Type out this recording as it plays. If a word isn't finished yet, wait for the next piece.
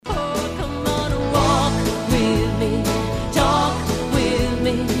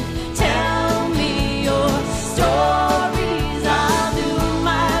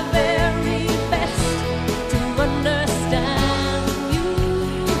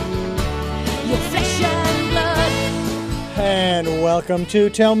your flesh and blood. And welcome to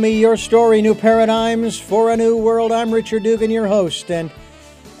Tell Me Your Story, New Paradigms for a New World. I'm Richard Dugan, your host, and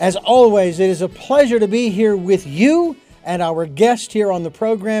as always, it is a pleasure to be here with you and our guest here on the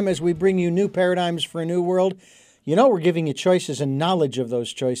program as we bring you new paradigms for a new world. You know, we're giving you choices and knowledge of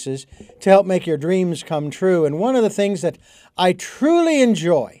those choices to help make your dreams come true. And one of the things that I truly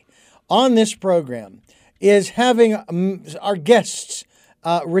enjoy on this program is having our guests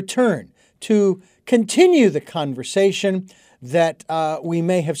return to continue the conversation that we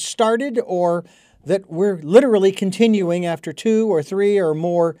may have started or that we're literally continuing after 2 or 3 or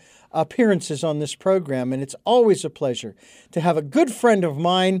more appearances on this program. And it's always a pleasure to have a good friend of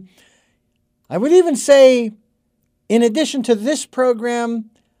mine. I would even say, in addition to this program,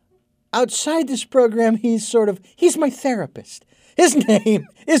 outside this program, he's my therapist. His name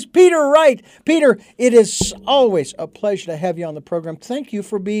is Peter Wright. Peter, it is always a pleasure to have you on the program. Thank you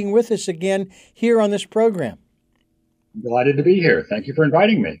for being with us again here on this program. Delighted to be here. Thank you for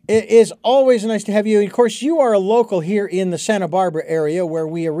inviting me. It is always nice to have you. Of course, you are a local here in the Santa Barbara area where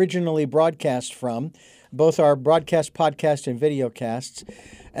we originally broadcast from, both our broadcast, podcast, and video casts.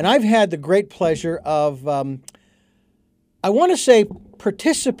 And I've had the great pleasure of, I want to say,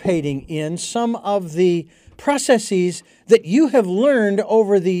 participating in some of the processes that you have learned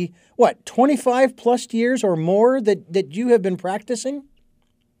over the, 25 plus years or more that you have been practicing?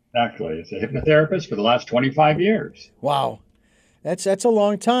 Exactly. As a hypnotherapist for the last 25 years. Wow. That's a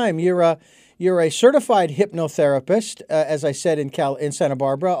long time. You're a certified hypnotherapist, as I said, in Santa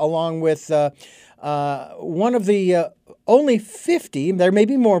Barbara, along with one of the only 50, there may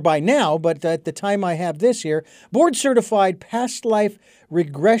be more by now, but at the time I have this here, board-certified past life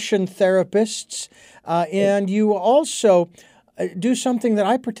regression therapists. And you also do something that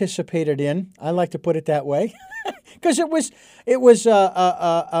I participated in. I like to put it that way. Because it was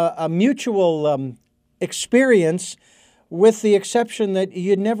a mutual experience, with the exception that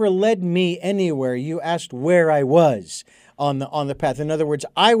you never led me anywhere. You asked where I was on the path. In other words,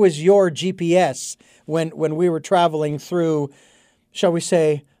 I was your GPS when we were traveling through, shall we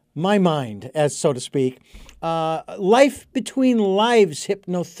say, my mind, as so to speak. Life between lives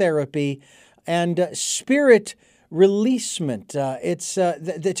hypnotherapy and spirit releasement.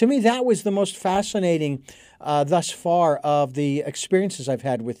 To me, that was the most fascinating thus far of the experiences I've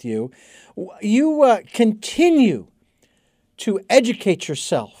had with you. You continue to educate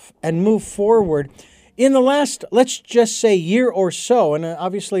yourself and move forward. In the last, let's just say, year or so, and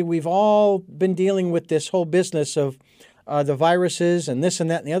obviously we've all been dealing with this whole business of the viruses and this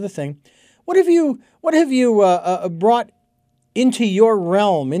and that and the other thing. What have you brought into your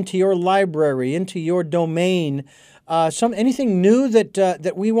realm, into your library, into your domain? Anything new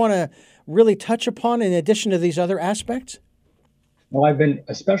that we want to really touch upon in addition to these other aspects? Well, I've been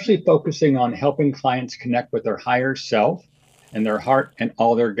especially focusing on helping clients connect with their higher self and their heart and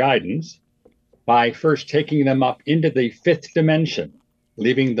all their guidance by first taking them up into the 5th dimension,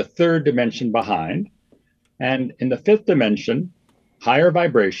 leaving the 3rd dimension behind. And in the 5th dimension, higher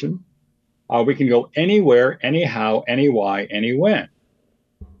vibration, we can go anywhere, anyhow, any why, any when.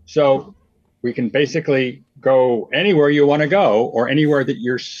 So we can basically go anywhere you want to go or anywhere that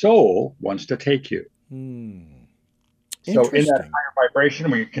your soul wants to take you. So in that higher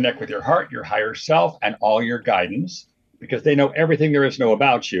vibration, we connect with your heart, your higher self, and all your guidance, because they know everything there is to know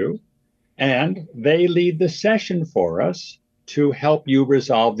about you. And they lead the session for us to help you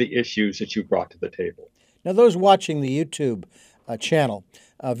resolve the issues that you brought to the table. Now, those watching the YouTube channel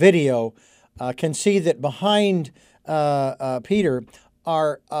video can see that behind Peter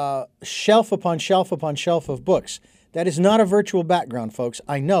are shelf upon shelf upon shelf of books. That is not a virtual background, folks.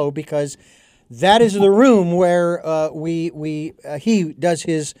 I know, because that is the room where he does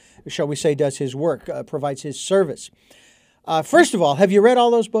his, shall we say, does his work, provides his service. First of all, have you read all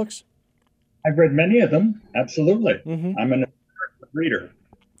those books? I've read many of them. Absolutely. Mm-hmm. I'm an reader.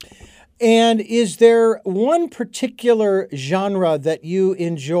 And is there one particular genre that you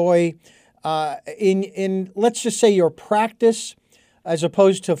enjoy in let's just say your practice, as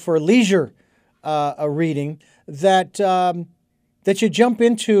opposed to for leisure reading, that you jump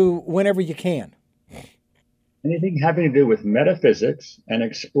into whenever you can? Anything having to do with metaphysics and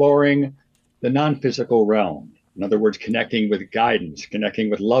exploring the non-physical realm. In other words, connecting with guidance, connecting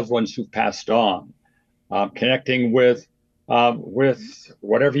with loved ones who've passed on, connecting with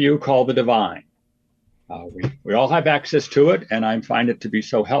whatever you call the divine. We all have access to it, and I find it to be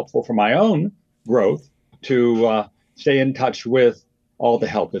so helpful for my own growth to stay in touch with all the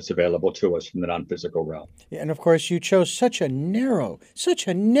help that's available to us from the non-physical realm. Yeah, and of course, you chose such a narrow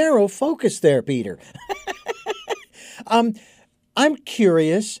focus there, Peter. I'm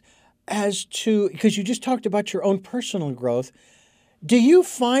curious, as to, because you just talked about your own personal growth, do you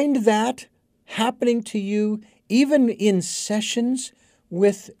find that happening to you even in sessions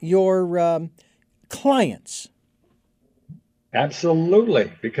with your clients?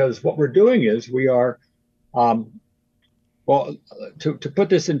 Absolutely, because what we're doing is we are, well, to put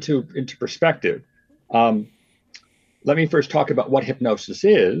this into perspective, let me first talk about what hypnosis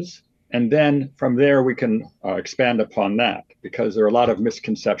is, and then from there we can expand upon that, because there are a lot of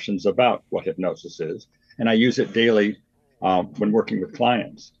misconceptions about what hypnosis is, and I use it daily when working with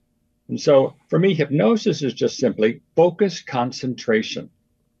clients. And so for me, hypnosis is just simply focused concentration,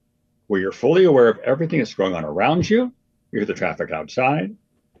 where you're fully aware of everything that's going on around you. You hear the traffic outside,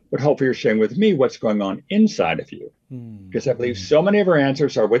 but hopefully you're sharing with me what's going on inside of you. Because I believe so many of our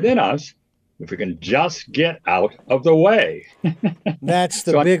answers are within us if we can just get out of the way. That's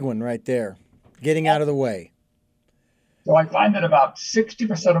the big one right there, getting out of the way. So I find that about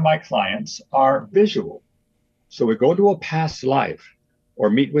 60% of my clients are visual. So we go to a past life or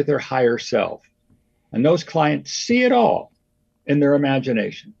meet with their higher self, and those clients see it all in their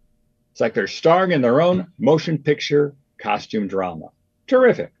imagination. It's like they're starring in their own motion picture costume drama.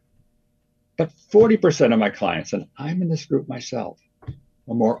 Terrific. But 40% of my clients, and I'm in this group myself,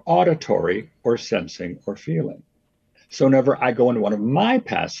 are more auditory or sensing or feeling. So whenever I go into one of my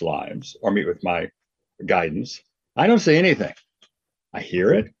past lives or meet with my guidance, I don't say anything. I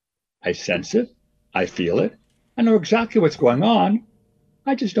hear it, I sense it, I feel it, I know exactly what's going on,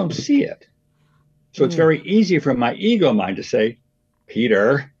 I just don't see it. So it's very easy for my ego mind to say,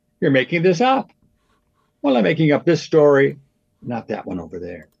 Peter, you're making this up. Well, I'm making up this story, not that one over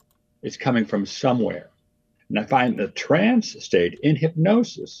there. It's coming from somewhere. And I find the trance state in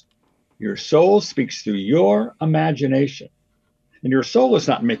hypnosis, your soul speaks through your imagination. And your soul is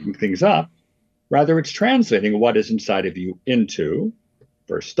not making things up. Rather, it's translating what is inside of you into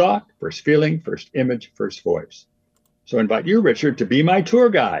first thought, first feeling, first image, first voice. So I invite you, Richard, to be my tour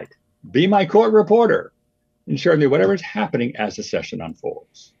guide, be my court reporter, and share with me whatever is happening as the session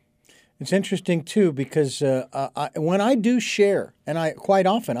unfolds. It's interesting, too, because when I do share, and quite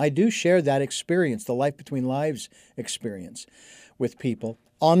often I do share that experience, the Life Between Lives experience with people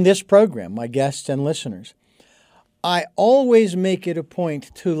on this program, my guests and listeners, I always make it a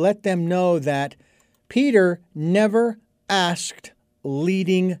point to let them know that Peter never asked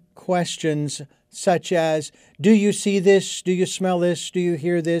leading questions such as, do you see this? Do you smell this? Do you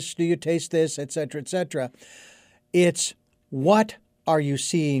hear this? Do you taste this? Etc., etc. It's what are you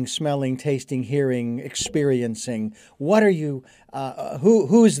seeing, smelling, tasting, hearing, experiencing? What are you,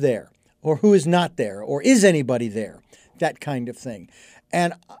 who's there or who is not there, or is anybody there? That kind of thing.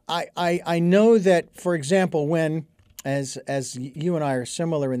 And I know that, for example, when, as you and I are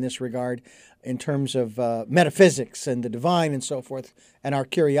similar in this regard, in terms of metaphysics and the divine and so forth, and our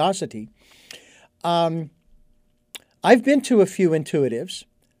curiosity, I've been to a few intuitives,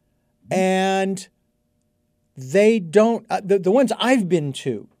 and they don't, the ones I've been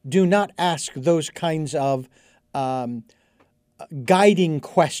to do not ask those kinds of guiding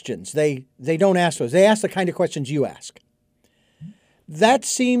questions. They don't ask those. They ask the kind of questions you ask. That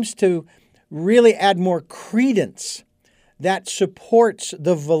seems to really add more credence. That supports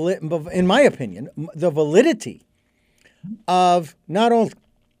in my opinion, the validity of not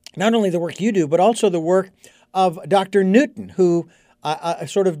only the work you do, but also the work of Dr. Newton, who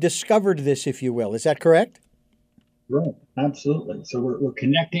sort of discovered this, if you will. Is that correct? Right, absolutely. So we're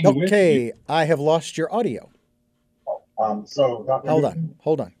connecting with you. Okay, I have lost your audio. So Dr.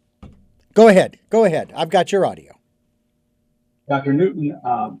 Hold on. Go ahead. I've got your audio. Dr. Newton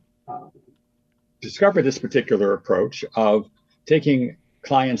discovered this particular approach of taking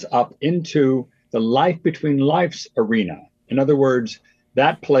clients up into the life between lives arena. In other words,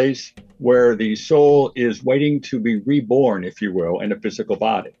 that place where the soul is waiting to be reborn, if you will, in a physical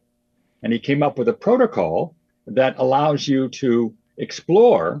body. And he came up with a protocol that allows you to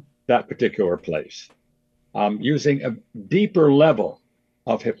explore that particular place using a deeper level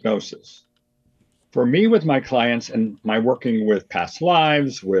of hypnosis. For me, with my clients and my working with past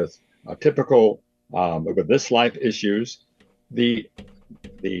lives, with typical, with this life issues, the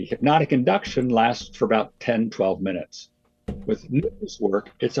hypnotic induction lasts for about 10, 12 minutes. With Newton's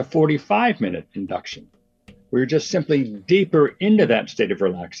work, it's a 45-minute induction, where you're just simply deeper into that state of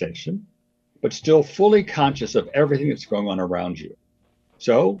relaxation, but still fully conscious of everything that's going on around you.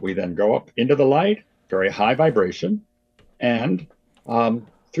 So we then go up into the light, very high vibration, and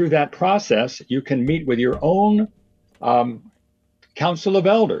through that process, you can meet with your own council of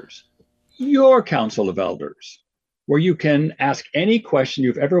elders, your council of elders, where you can ask any question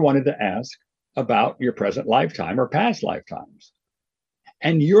you've ever wanted to ask about your present lifetime or past lifetimes.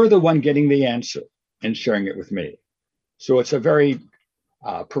 and you're the one getting the answer and sharing it with me. So it's a very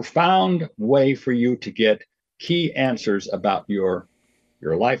profound way for you to get key answers about your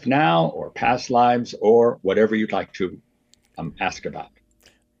life now or past lives or whatever you'd like to ask about.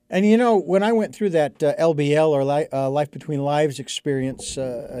 And when I went through that LBL or Life Between Lives experience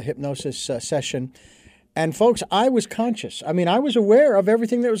hypnosis session, and folks, I was conscious. I mean, I was aware of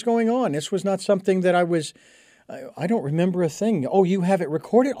everything that was going on. This was not something that I don't remember a thing. Oh, you have it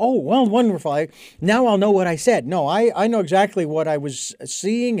recorded? Oh, well, wonderful. Now I'll know what I said. No, I know exactly what I was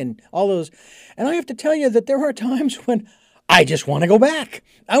seeing and all those. And I have to tell you that there are times when I just want to go back.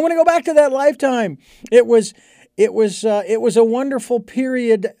 I want to go back to that lifetime. It was a wonderful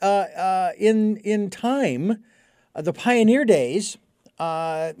period in time, the pioneer days,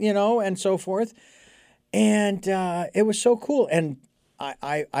 and so forth. And it was so cool. And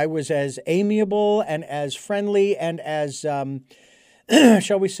I was as amiable and as friendly and as,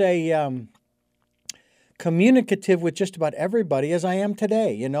 shall we say, communicative with just about everybody as I am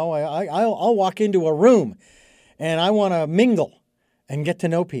today. I'll walk into a room and I want to mingle and get to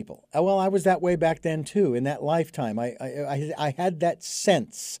know people. Well, I was that way back then too. In that lifetime, I had that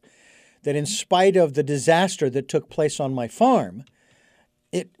sense that in spite of the disaster that took place on my farm,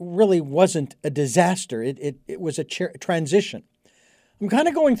 it really wasn't a disaster. It was a transition. I'm kind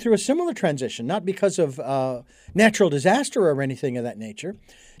of going through a similar transition, not because of natural disaster or anything of that nature,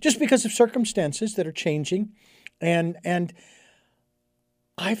 just because of circumstances that are changing. And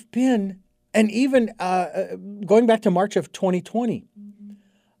I've been, and even going back to March of 2020,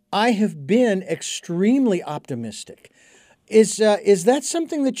 I have been extremely optimistic. Is that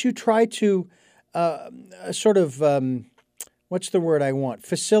something that you try to sort of, what's the word I want,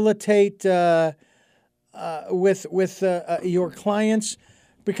 facilitate with your clients?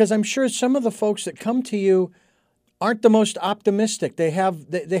 Because I'm sure some of the folks that come to you aren't the most optimistic. They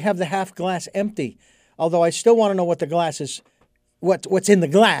have the half glass empty. Although I still want to know what the glass is, what's in the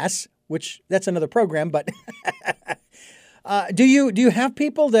glass, which that's another program. But do you have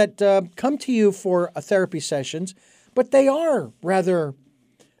people that come to you for therapy sessions, but they are rather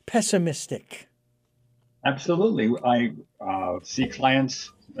pessimistic? Absolutely. I see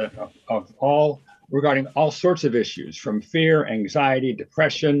clients regarding all sorts of issues, from fear, anxiety,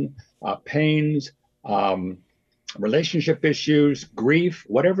 depression, pains, relationship issues, grief,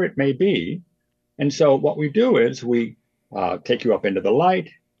 whatever it may be. And so what we do is we take you up into the light,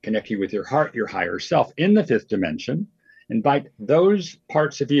 connect you with your heart, your higher self in the fifth dimension, invite those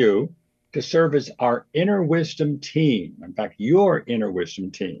parts of you to serve as our inner wisdom team. In fact, your inner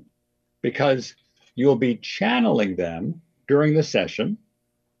wisdom team, because you'll be channeling them during the session,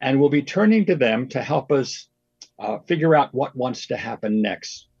 and we'll be turning to them to help us figure out what wants to happen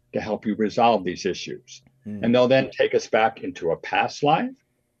next to help you resolve these issues. And they'll then take us back into a past life,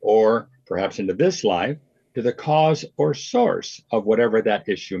 or perhaps into this life, to the cause or source of whatever that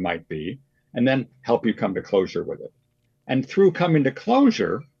issue might be, and then help you come to closure with it. And through coming to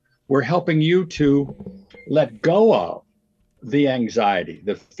closure, we're helping you to let go of the anxiety,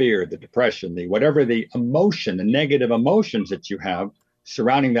 the fear, the depression, the whatever the emotion, the negative emotions that you have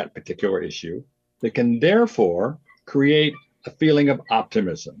surrounding that particular issue, that can therefore create a feeling of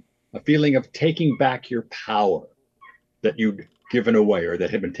optimism, a feeling of taking back your power that you'd given away or that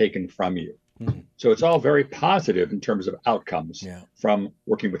had been taken from you. So it's all very positive in terms of outcomes from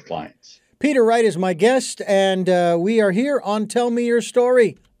working with clients. Peter Wright is my guest, and we are here on Tell Me Your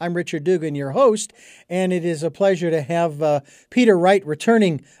Story. I'm Richard Dugan, your host, and it is a pleasure to have Peter Wright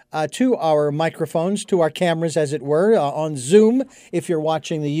returning to our microphones, to our cameras, as it were, on Zoom, if you're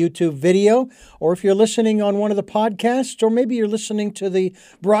watching the YouTube video, or if you're listening on one of the podcasts, or maybe you're listening to the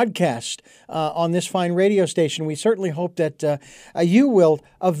broadcast on this fine radio station. We certainly hope that you will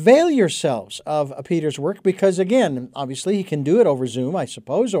avail yourselves of Peter's work, because, again, obviously he can do it over Zoom, I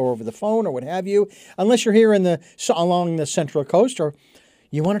suppose, or over the phone, or what have you, unless you're here along the Central Coast, or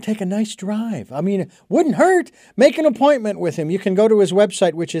you want to take a nice drive. I mean, wouldn't hurt. Make an appointment with him. You can go to his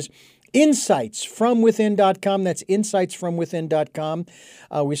website, which is insightsfromwithin.com. That's insightsfromwithin.com.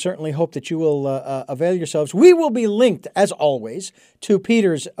 We certainly hope that you will avail yourselves. We will be linked, as always, to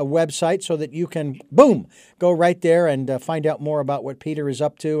Peter's website so that you can, boom, go right there and find out more about what Peter is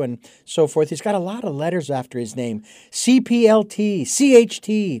up to and so forth. He's got a lot of letters after his name. CPLT,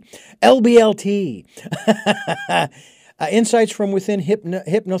 CHT, LBLT. Insights from Within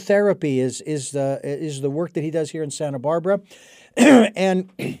Hypnotherapy is the work that he does here in Santa Barbara, and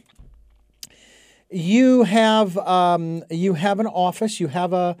you have an office, you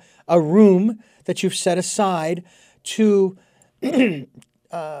have a room that you've set aside to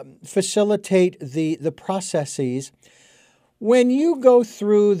facilitate the processes. When you go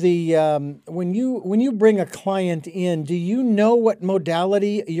through the when you bring a client in, do you know what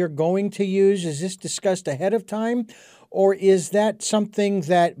modality you're going to use? Is this discussed ahead of time, or is that something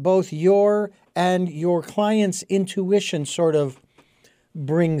that both your and your client's intuition sort of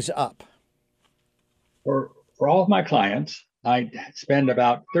brings up? For all of my clients, I spend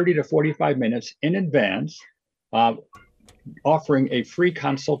about 30 to 45 minutes in advance offering a free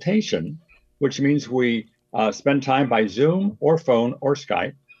consultation, which means we spend time by Zoom or phone or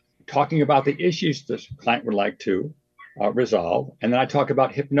Skype talking about the issues the client would like to resolve. And then I talk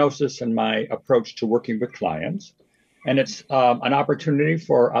about hypnosis and my approach to working with clients. And it's an opportunity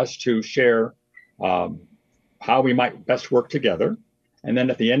for us to share how we might best work together. And then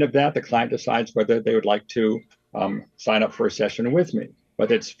at the end of that, the client decides whether they would like to sign up for a session with me. But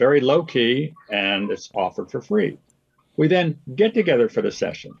it's very low key and it's offered for free. We then get together for the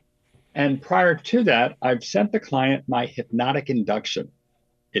session. And prior to that, I've sent the client my hypnotic induction.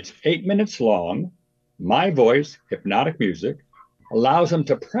 It's 8 minutes long. My voice, hypnotic music, allows them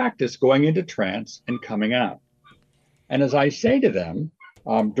to practice going into trance and coming out. And as I say to them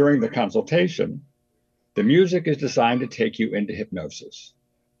during the consultation, the music is designed to take you into hypnosis.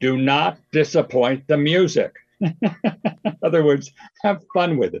 Do not disappoint the music. In other words, have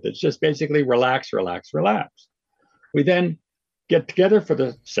fun with it. It's just basically relax, relax, relax. We then get together for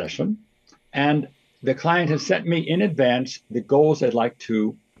the session, and the client has sent me in advance the goals they'd like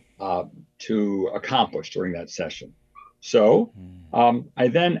to accomplish during that session. So I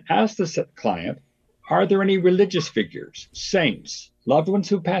then ask the client, are there any religious figures, saints, loved ones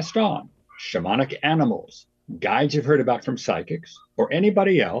who passed on, shamanic animals, guides you've heard about from psychics, or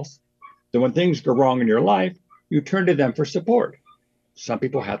anybody else that when things go wrong in your life, you turn to them for support? Some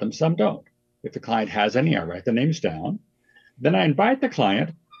people have them, some don't. If the client has any, I write the names down. Then I invite the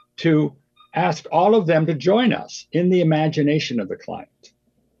client to ask all of them to join us in the imagination of the client.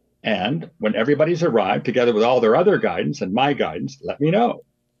 And when everybody's arrived, together with all their other guidance and my guidance, let me know.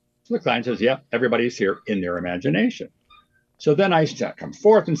 So the client says, yep, everybody's here in their imagination. So then I come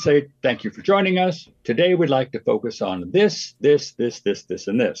forth and say, thank you for joining us. Today we'd like to focus on this, this, this, this, this,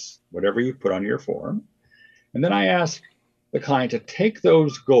 and this, whatever you put on your form. And then I ask the client to take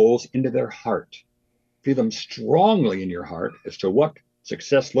those goals into their heart. Feel them strongly in your heart as to what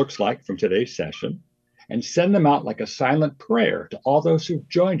success looks like from today's session, and send them out like a silent prayer to all those who've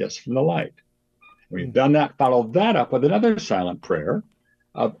joined us from the light. When you've done that, follow that up with another silent prayer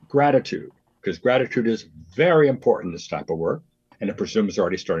of gratitude, because gratitude is very important in this type of work, and it presumes they're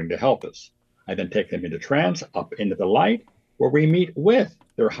already starting to help us. I then take them into trance, up into the light, where we meet with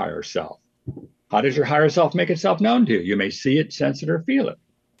their higher self. How does your higher self make itself known to you? You may see it, sense it, or feel it.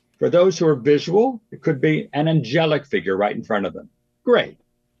 For those who are visual, it could be an angelic figure right in front of them. Great.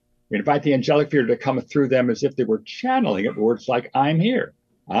 We invite the angelic figure to come through them as if they were channeling it, words like, I'm here,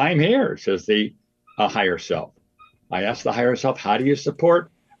 says the higher self. I ask the higher self, how do you support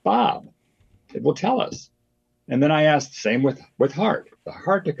Bob? It will tell us. And then I ask, same with heart, the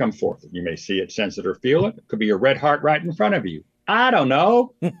heart to come forth. You may see it, sense it, or feel it. It could be a red heart right in front of you. I don't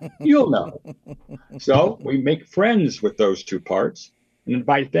know. You'll know. So we make friends with those two parts and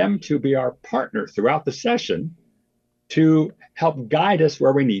invite them to be our partner throughout the session to help guide us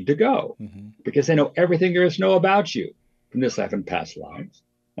where we need to go, because they know everything there is to know about you from this life and past lives.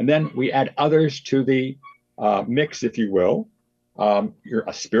 And then we add others to the mix, if you will. A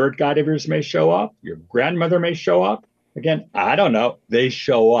spirit guide of yours may show up. Your grandmother may show up. Again, I don't know. They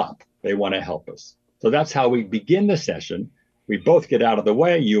show up. They want to help us. So that's how we begin the session. We both get out of the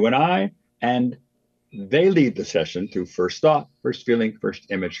way, you and I, and they lead the session through first thought, first feeling, first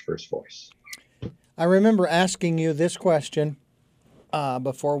image, first voice. I remember asking you this question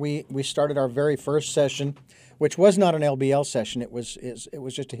before we started our very first session, which was not an LBL session. It was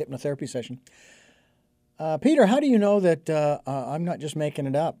just a hypnotherapy session. Peter, how do you know that I'm not just making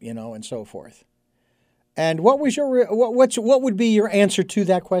it up, and so forth? And what was what would be your answer to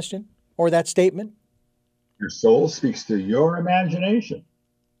that question or that statement? Your soul speaks through your imagination.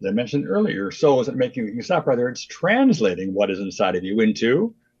 As I mentioned earlier, your soul isn't making things up, rather it's translating what is inside of you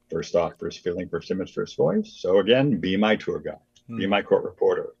into first thought, first feeling, first image, first voice. So again, be my tour guide, be my court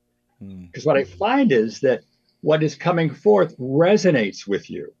reporter. Because what I find is that what is coming forth resonates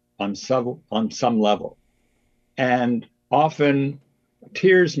with you on some level. And often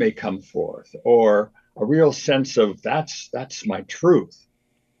tears may come forth, or a real sense of that's my truth.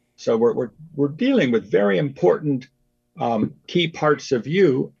 So we're dealing with very important key parts of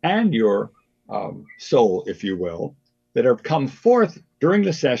you and your soul, if you will, that have come forth during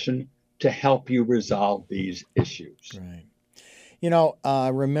the session to help you resolve these issues. Right. I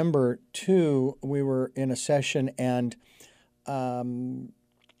remember too, we were in a session and my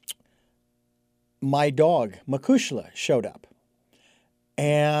dog, Makushla, showed up.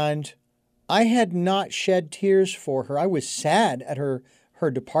 And I had not shed tears for her. I was sad at her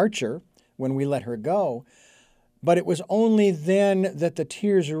departure when we let her go. But it was only then that the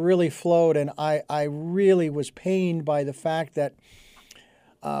tears really flowed, and I really was pained by the fact that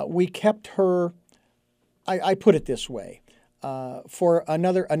we kept her, I put it this way, for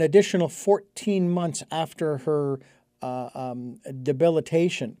an additional 14 months after her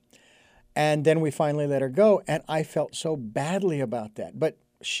debilitation. And then we finally let her go, and I felt so badly about that. But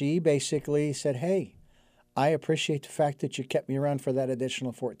she basically said, hey, I appreciate the fact that you kept me around for that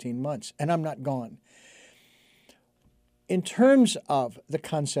additional 14 months, and I'm not gone. In terms of the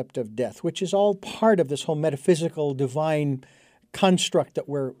concept of death, which is all part of this whole metaphysical divine construct that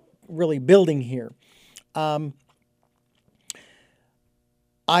we're really building here, I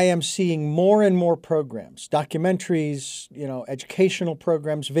am seeing more and more programs, documentaries, educational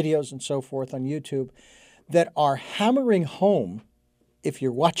programs, videos, and so forth on YouTube that are hammering home, if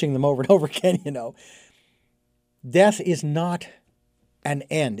you're watching them over and over again, death is not an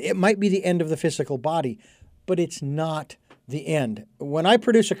end. It might be the end of the physical body, but it's not the end. When I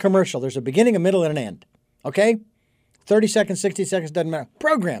produce a commercial, there's a beginning, a middle, and an end. Okay? 30 seconds, 60 seconds, doesn't matter.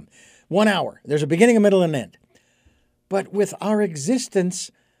 Program, 1 hour. There's a beginning, a middle, and an end. But with our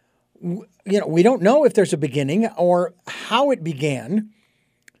existence, we don't know if there's a beginning or how it began.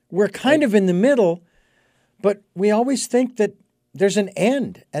 We're kind of in the middle, but we always think that there's an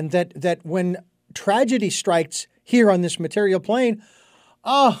end, and that when tragedy strikes here on this material plane,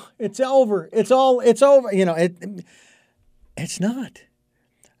 it's over. It's over. It's not.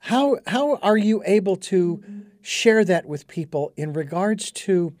 How are you able to share that with people in regards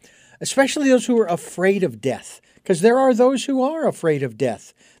to, especially those who are afraid of death? Because there are those who are afraid of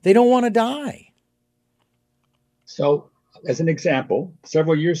death. They don't want to die. So, as an example,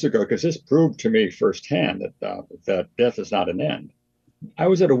 several years ago, because this proved to me firsthand that death is not an end, I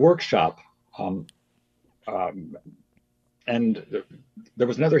was at a workshop, and there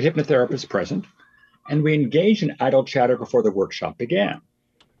was another hypnotherapist present, and we engaged in idle chatter before the workshop began.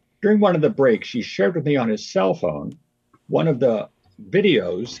 During one of the breaks, he shared with me on his cell phone one of the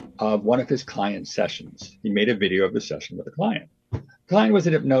videos of one of his client sessions. He made a video of the session with a client. The client was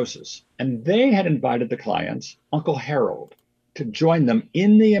in hypnosis, and they had invited the client's Uncle Harold to join them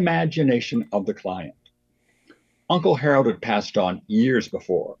in the imagination of the client. Uncle Harold had passed on years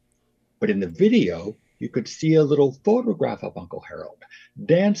before, but in the video, you could see a little photograph of Uncle Harold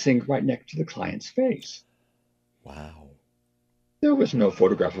dancing right next to the client's face. Wow. There was no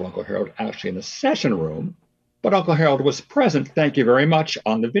photograph of Uncle Harold actually in the session room, but Uncle Harold was present, thank you very much,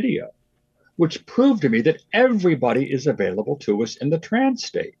 on the video, which proved to me that everybody is available to us in the trance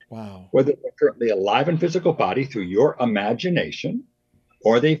state. Wow. Whether they're currently alive in physical body through your imagination,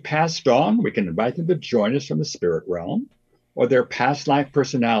 or they've passed on, we can invite them to join us from the spirit realm, or they're past life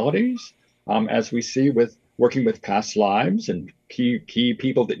personalities, as we see with working with past lives and key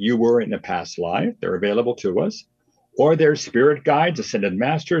people that you were in a past life, they're available to us, or they're spirit guides, ascended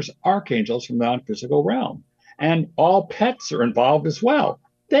masters, archangels from the non-physical realm. And all pets are involved as well.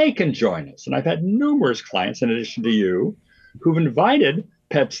 They can join us. And I've had numerous clients, in addition to you, who've invited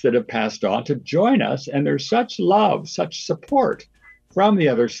pets that have passed on to join us. And there's such love, such support from the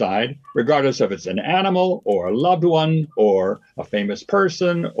other side, regardless if it's an animal or a loved one or a famous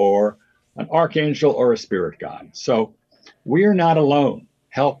person or an archangel or a spirit guide. So we're not alone.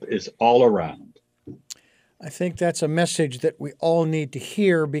 Help is all around. I think that's a message that we all need to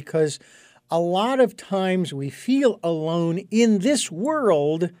hear, because a lot of times we feel alone in this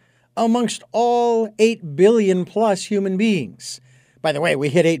world amongst all 8 billion plus human beings. By the way, we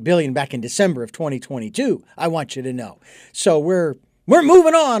hit 8 billion back in December of 2022. I want you to know. So we're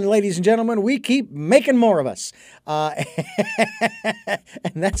moving on, ladies and gentlemen. We keep making more of us. And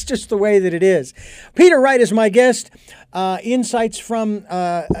that's just the way that it is. Peter Wright is my guest. Insights from,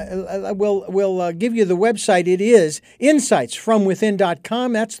 we'll give you the website. It is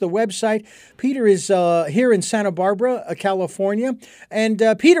insightsfromwithin.com. That's the website. Peter is here in Santa Barbara, California. And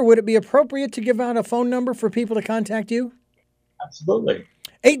Peter, would it be appropriate to give out a phone number for people to contact you? Absolutely.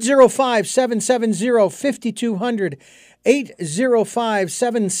 805-770-5200.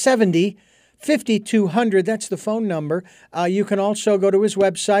 805-770-5200. That's the phone number. You can also go to his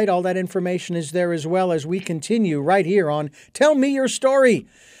website. All that information is there, as well as we continue right here on Tell Me Your Story.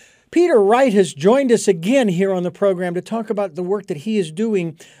 Peter Wright has joined us again here on the program to talk about the work that he is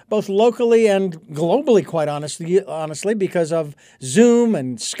doing both locally and globally, quite honestly, because of Zoom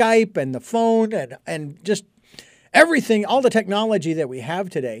and Skype and the phone and just everything, all the technology that we have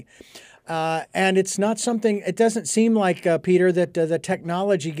today. And it's not something, it doesn't seem like, Peter, that the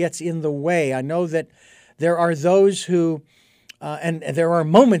technology gets in the way. I know that there are those who, and there are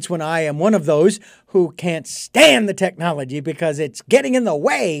moments when I am one of those who can't stand the technology because it's getting in the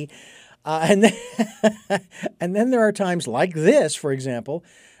way. And then, and then there are times like this, for example,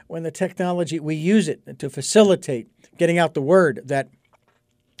 when the technology, we use it to facilitate getting out the word that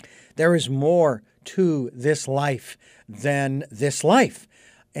there is more to this life than this life.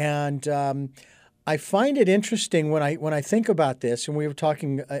 And I find it interesting when I think about this, and we were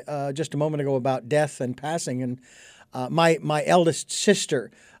talking just a moment ago about death and passing, and my eldest sister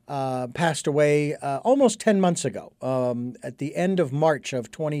passed away almost 10 months ago, at the end of March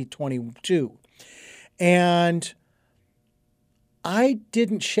of 2022. And I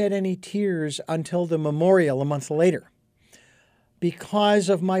didn't shed any tears until the memorial a month later because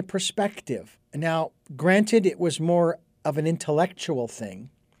of my perspective. Now, granted, it was more of an intellectual thing,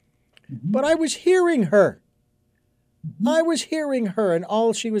 but I was hearing her. I was hearing her, and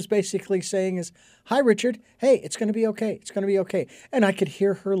all she was basically saying is, "Hi, Richard. Hey, it's going to be okay. It's going to be okay." And I could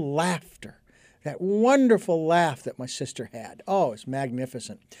hear her laughter, that wonderful laugh that my sister had. Oh, it's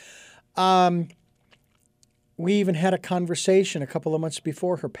magnificent. We even had a conversation a couple of months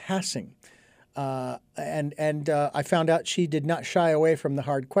before her passing. And I found out she did not shy away from the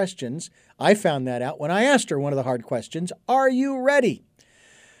hard questions. I found that out when I asked her one of the hard questions, "Are you ready?"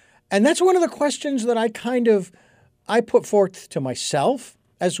 And that's one of the questions that I put forth to myself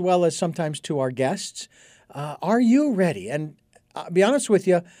as well as sometimes to our guests. Are you ready? And I'll be honest with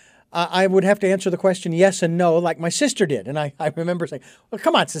you, I would have to answer the question yes and no like my sister did. And I remember saying, "Well,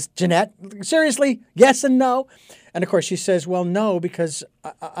 come on, Jeanette, seriously, yes and no?" And of course she says, "Well, no, because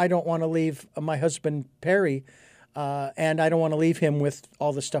I don't want to leave my husband, Perry, and I don't want to leave him with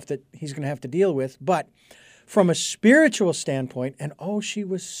all the stuff that he's going to have to deal with. But from a spiritual standpoint," and she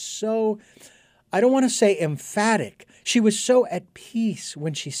was so, I don't want to say emphatic, she was so at peace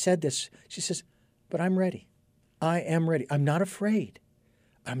when she said this. She says, "But I'm ready. I am ready. I'm not afraid.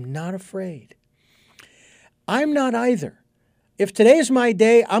 I'm not afraid." I'm not either. If today's my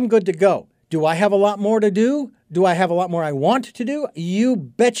day, I'm good to go. Do I have a lot more to do? Do I have a lot more I want to do? You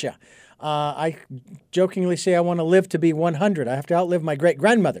betcha. I jokingly say I want to live to be 100. I have to outlive my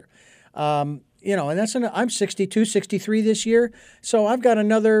great-grandmother. And I'm 62, 63 this year. So I've got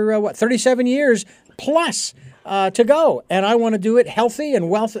another, 37 years plus to go. And I want to do it healthy and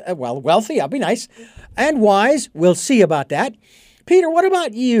wealthy, I'll be nice, and wise. We'll see about that. Peter, what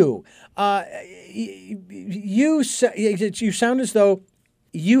about you? You sound as though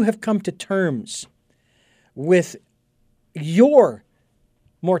you have come to terms with your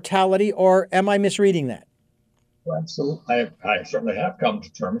mortality, or am I misreading that? Well, absolutely. I certainly have come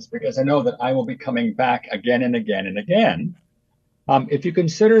to terms because I know that I will be coming back again and again and again. If you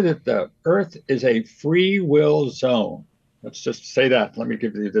consider that the Earth is a free will zone, let's just say that. Let me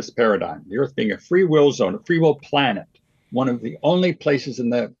give you this paradigm. The Earth being a free will zone, a free will planet, one of the only places in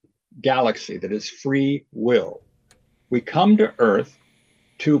the galaxy that is free will. We come to Earth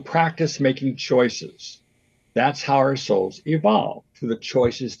to practice making choices. That's how our souls evolve, through the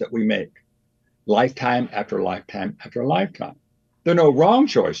choices that we make, lifetime after lifetime after lifetime. There are no wrong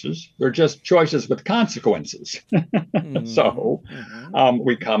choices. They're just choices with consequences. So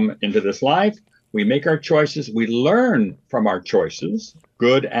we come into this life, we make our choices, we learn from our choices,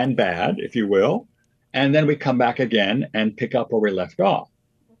 good and bad, if you will, and then we come back again and pick up where we left off.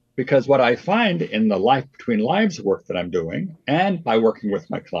 Because what I find in the Life Between Lives work that I'm doing, and by working with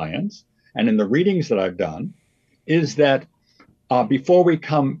my clients, and in the readings that I've done, is that before we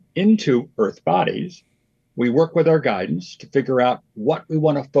come into Earth bodies, we work with our guidance to figure out what we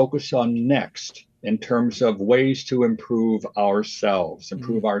want to focus on next in terms of ways to improve ourselves,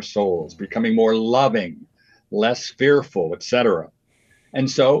 improve our souls, becoming more loving, less fearful, etc. And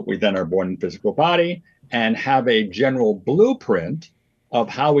so we then are born in physical body and have a general blueprint of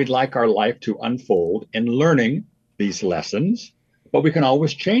how we'd like our life to unfold in learning these lessons, but we can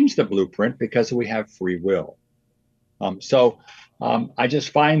always change the blueprint because we have free will. I just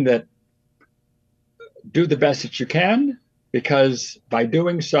find that do the best that you can, because by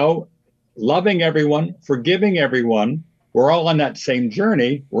doing so, loving everyone, forgiving everyone, we're all on that same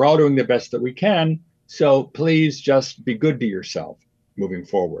journey. We're all doing the best that we can. So please just be good to yourself moving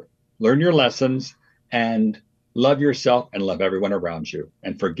forward. Learn your lessons and love yourself and love everyone around you,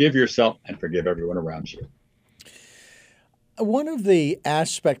 and forgive yourself and forgive everyone around you. One of the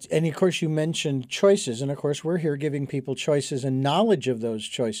aspects, and of course you mentioned choices, and of course we're here giving people choices and knowledge of those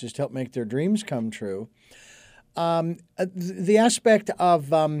choices to help make their dreams come true. The aspect of,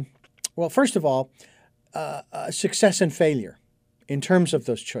 first of all, success and failure in terms of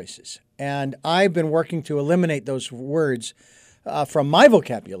those choices. And I've been working to eliminate those words from my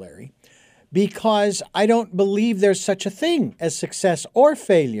vocabulary because I don't believe there's such a thing as success or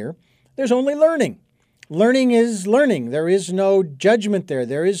failure. There's only learning. Learning is learning. There is no judgment there.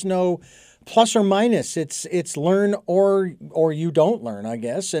 There is no plus or minus. It's learn or you don't learn, I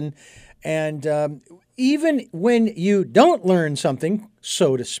guess. And even when you don't learn something,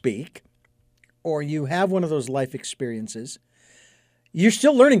 so to speak, or you have one of those life experiences, you're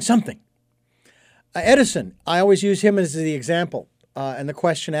still learning something. Edison, I always use him as the example. And the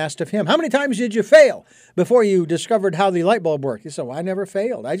question asked of him, how many times did you fail before you discovered how the light bulb worked? He said, well, I never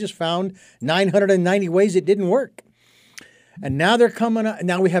failed. I just found 990 ways it didn't work. And now they're coming up.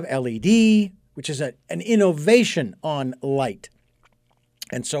 Now we have LED, which is an innovation on light,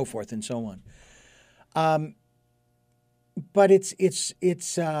 and so forth and so on. But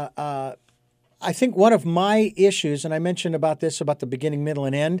I think one of my issues, and I mentioned about this, about the beginning, middle,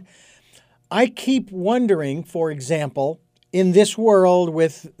 and end, I keep wondering, for example, in this world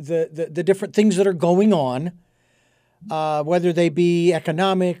with the different things that are going on, whether they be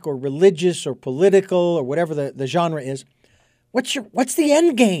economic or religious or political or whatever the genre is, what's the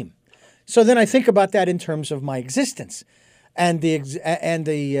end game? So then I think about that in terms of my existence and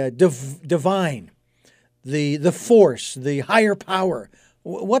the divine, the force, the higher power.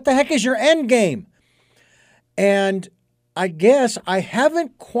 What the heck is your end game? And I guess I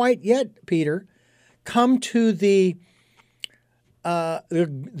haven't quite yet, Peter, come to the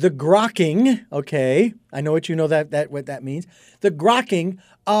grokking, okay, I know what you know what that means, the grokking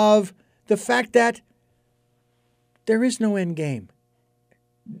of the fact that there is no end game.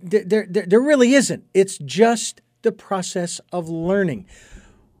 There really isn't. It's just the process of learning.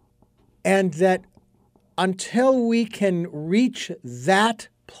 And that until we can reach that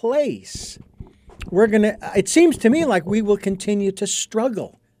place, it seems to me like we will continue to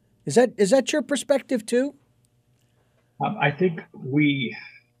struggle. Is that your perspective too? I think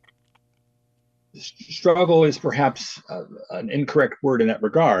struggle is perhaps an incorrect word in that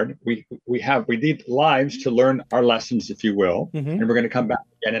regard. We need lives to learn our lessons, if you will, and we're going to come back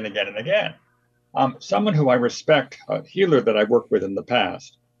again and again and again. Someone who I respect, a healer that I worked with in the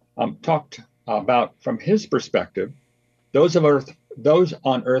past, talked about from his perspective, those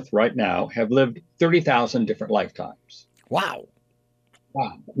on Earth right now have lived 30,000 different lifetimes. Wow.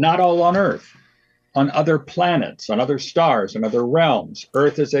 Not all on Earth. On other planets, on other stars, on other realms.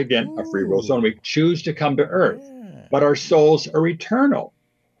 Earth is, again, a free will zone. We choose to come to Earth, but our souls are eternal.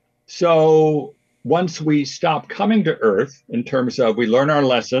 So once we stop coming to Earth, in terms of we learn our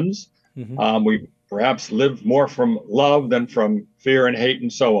lessons, we perhaps live more from love than from fear and hate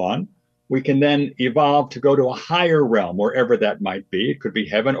and so on, we can then evolve to go to a higher realm, wherever that might be. It could be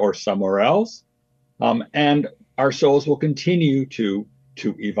heaven or somewhere else. And our souls will continue to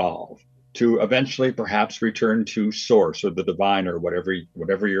evolve, to eventually perhaps return to source or the divine or whatever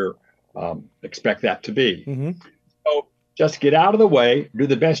you expect that to be. So just get out of the way, do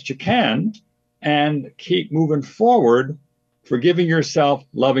the best you can, and keep moving forward, forgiving yourself,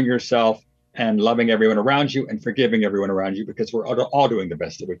 and loving everyone around you and forgiving everyone around you, because we're all doing the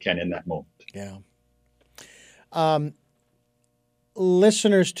best that we can in that moment. Yeah.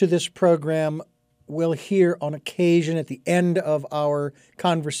 Listeners to this program will hear on occasion at the end of our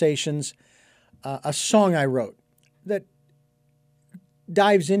conversations a song I wrote that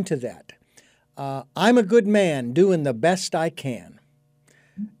dives into that. I'm a good man doing the best I can.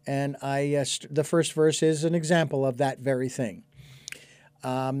 And the first verse is an example of that very thing.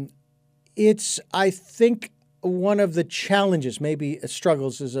 It's, I think, one of the challenges, maybe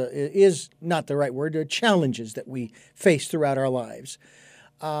struggles is not the right word, challenges that we face throughout our lives.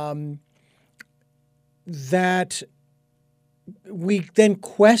 That we then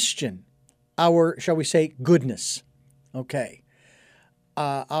question our, shall we say, goodness. Okay.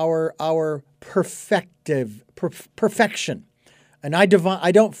 Our perfection. And I do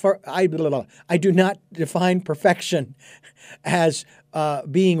not define perfection as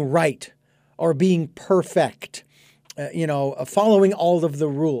being right or being perfect, following all of the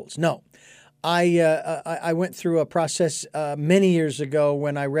rules. No. I went through a process many years ago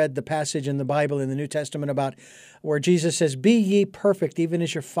when I read the passage in the Bible in the New Testament about where Jesus says, "Be ye perfect, even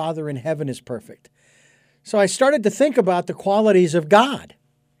as your Father in heaven is perfect." So I started to think about the qualities of God,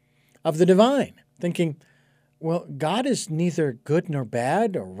 of the divine, thinking, well, God is neither good nor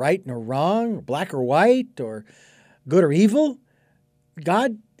bad, or right nor wrong, or black or white, or good or evil.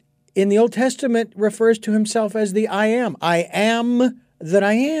 God in the Old Testament refers to himself as the I am. I am that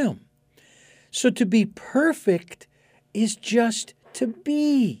I am. So to be perfect is just to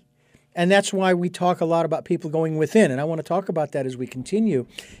be. And that's why we talk a lot about people going within. And I want to talk about that as we continue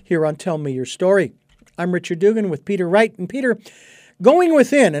here on Tell Me Your Story. I'm Richard Dugan with Peter Wright. And Peter, going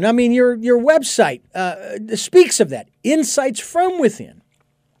within, and I mean, your website speaks of that, insights from within.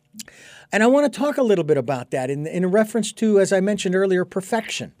 And I want to talk a little bit about that in reference to, as I mentioned earlier,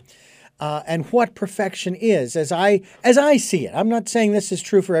 perfection. And what perfection is, as I see it. I'm not saying this is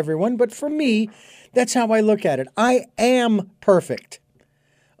true for everyone, but for me, that's how I look at it. I am perfect.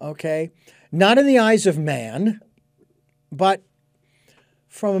 Okay, not in the eyes of man, but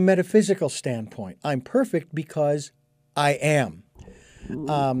from a metaphysical standpoint. I'm perfect because I am.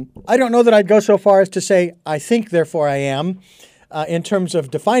 I don't know that I'd go so far as to say, I think, therefore I am, in terms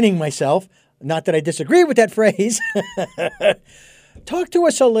of defining myself. Not that I disagree with that phrase. Talk to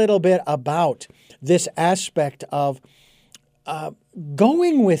us a little bit about this aspect of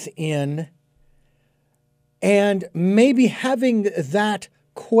going within and maybe having that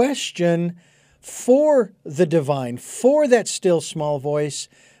question for the divine, for that still small voice,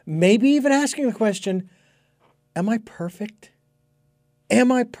 maybe even asking the question, am I perfect?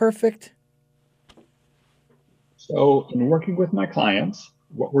 Am I perfect? So in working with my clients,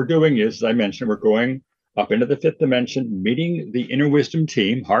 what we're doing is, as I mentioned, we're going up into the fifth dimension, meeting the inner wisdom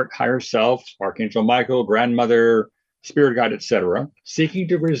team, heart, higher self, Archangel Michael, grandmother, spirit guide, etc., seeking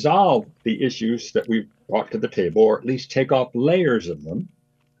to resolve the issues that we've brought to the table, or at least take off layers of them.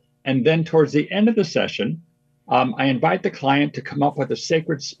 And then towards the end of the session, I invite the client to come up with a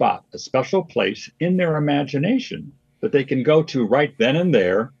sacred spot, a special place in their imagination that they can go to right then and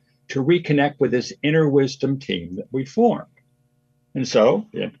there to reconnect with this inner wisdom team that we formed. And so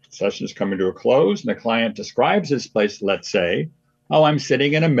the session is coming to a close, and the client describes this place, let's say, oh, I'm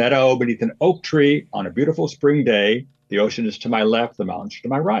sitting in a meadow beneath an oak tree on a beautiful spring day. The ocean is to my left, the mountains to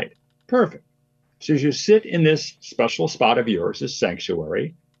my right. Perfect. So as you sit in this special spot of yours, this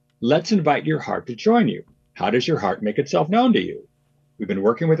sanctuary, let's invite your heart to join you. How does your heart make itself known to you? We've been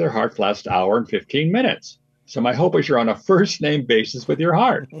working with your heart for the last hour and 15 minutes. So my hope is you're on a first name basis with your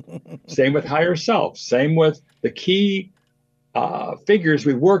heart. Same with higher self. Same with the key figures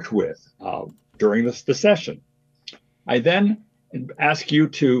we worked with during the session. I then ask you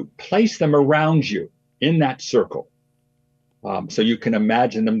to place them around you in that circle so you can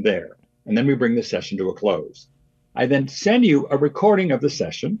imagine them there. And then we bring the session to a close. I then send you a recording of the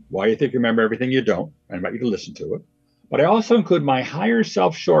session. Why you think you remember everything you don't. I invite you to listen to it. But I also include my higher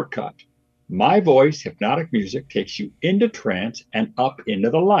self shortcut. My voice, hypnotic music, takes you into trance and up into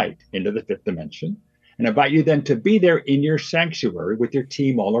the light, into the fifth dimension, and invite you then to be there in your sanctuary with your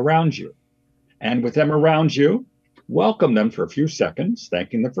team all around you. And with them around you, welcome them for a few seconds,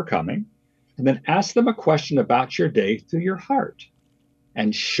 thanking them for coming, and then ask them a question about your day through your heart.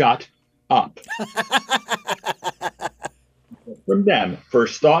 And shut up. From them,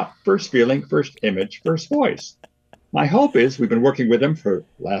 first thought, first feeling, first image, first voice. My hope is we've been working with them for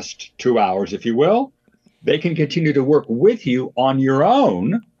the last 2 hours, if you will. They can continue to work with you on your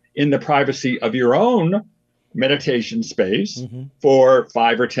own in the privacy of your own meditation space for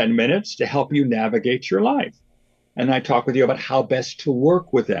 5 or 10 minutes to help you navigate your life. And I talk with you about how best to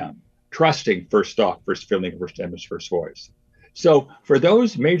work with them, trusting first thought, first feeling, first image, first voice. So for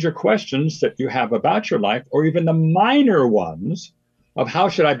those major questions that you have about your life, or even the minor ones of how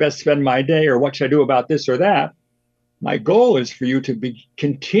should I best spend my day, or what should I do about this or that, my goal is for you to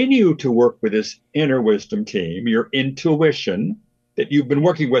continue to work with this inner wisdom team, your intuition that you've been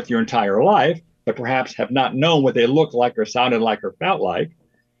working with your entire life, but perhaps have not known what they look like or sounded like or felt like.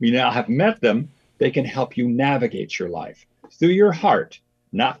 You now have met them. They can help you navigate your life through your heart,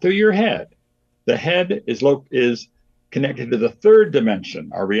 not through your head. The head is connected to the third dimension,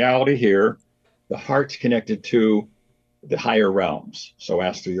 our reality here. The heart's connected to the higher realms. So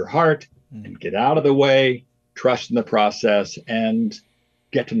ask through your heart and get out of the way, trust in the process, and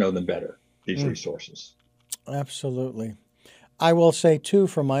get to know them better, these resources. Absolutely. I will say, too,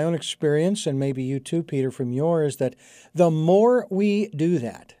 from my own experience, and maybe you too, Peter, from yours, that the more we do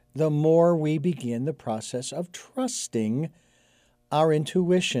that, the more we begin the process of trusting our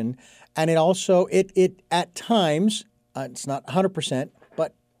intuition. And it also, it at times, it's not 100%,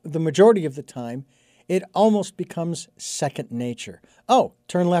 but the majority of the time, it almost becomes second nature. Oh,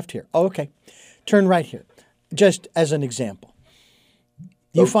 turn left here. Oh, okay. Turn right here. Just as an example.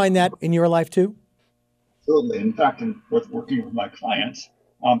 You find that in your life too? Absolutely. In fact, with working with my clients,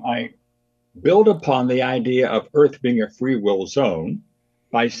 I build upon the idea of Earth being a free will zone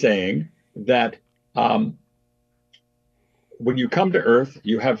by saying that when you come to Earth,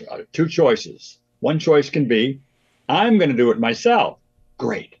 you have two choices. One choice can be, I'm going to do it myself.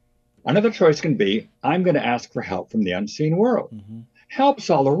 Great. Another choice can be, I'm going to ask for help from the unseen world. Help's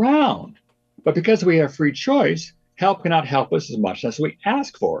all around. But because we have free choice, help cannot help us as much as we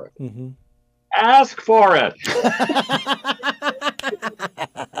ask for it. Mm-hmm. Ask for it.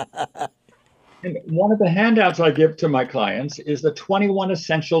 And one of the handouts I give to my clients is the 21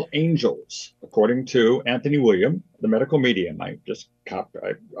 Essential Angels, according to Anthony William, the medical medium. I just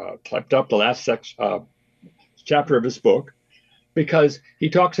typed up the last chapter of his book, because he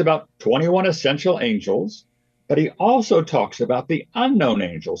talks about 21 essential angels, but he also talks about the unknown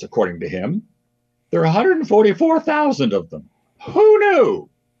angels, according to him. There are 144,000 of them. Who knew?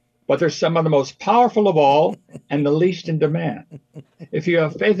 But they're some of the most powerful of all and the least in demand. If you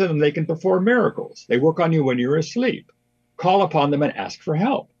have faith in them, they can perform miracles. They work on you when you're asleep. Call upon them and ask for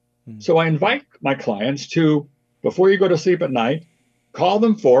help. So I invite my clients to, before you go to sleep at night, call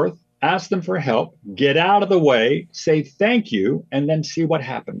them forth, ask them for help, get out of the way, say thank you, and then see what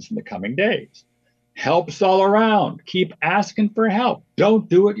happens in the coming days. Help's all around. Keep asking for help. Don't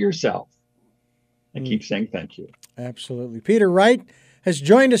do it yourself. And keep saying thank you. Absolutely. Peter Wright has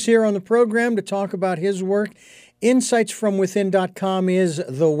joined us here on the program to talk about his work. InsightsFromWithin.com is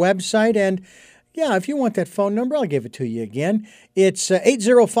the website. And yeah, if you want that phone number, I'll give it to you again. It's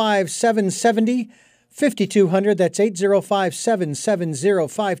 805-770-5200. That's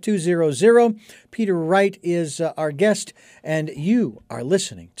 805-770-5200. Peter Wright is our guest, and you are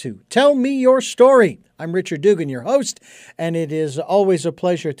listening to Tell Me Your Story. I'm Richard Dugan, your host, and it is always a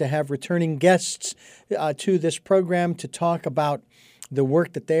pleasure to have returning guests to this program to talk about the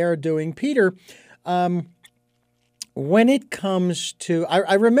work that they are doing. Peter, when it comes to,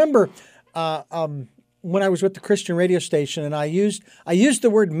 I remember when I was with the Christian radio station, and I used the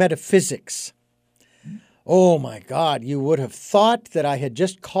word metaphysics. Oh my God, you would have thought that I had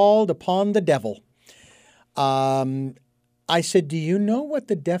just called upon the devil. I said, do you know what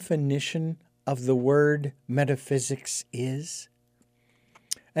the definition of the word metaphysics is?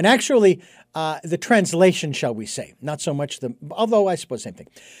 And actually, the translation, shall we say, not so much although I suppose same thing.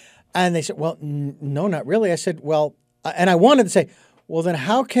 And they said, well, no, not really. I said, well, and I wanted to say, well, then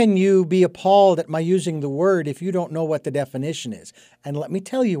how can you be appalled at my using the word if you don't know what the definition is? And let me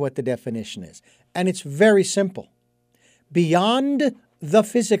tell you what the definition is. And it's very simple. Beyond the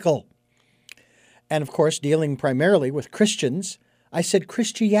physical. And of course, dealing primarily with Christians, I said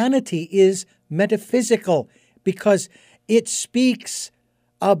Christianity is metaphysical because it speaks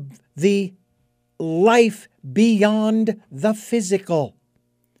of the life beyond the physical.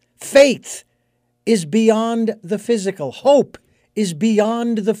 Faith is beyond the physical. Hope is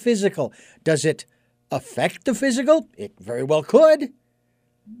beyond the physical. Does it affect the physical? It very well could.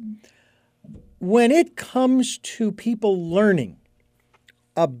 When it comes to people learning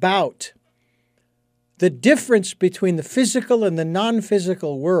about the difference between the physical and the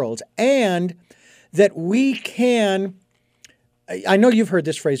non-physical worlds, and that we can, I know you've heard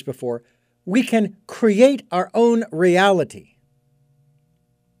this phrase before, we can create our own reality.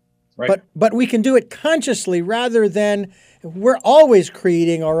 Right. But we can do it consciously rather than, we're always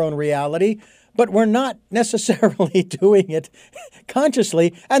creating our own reality, but we're not necessarily doing it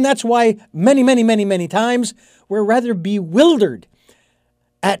consciously. And that's why many times we're rather bewildered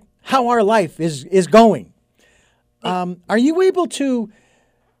at how our life is going. Are you able to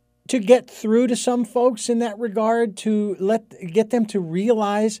get through to some folks in that regard, to get them to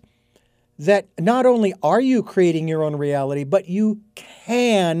realize that not only are you creating your own reality, but you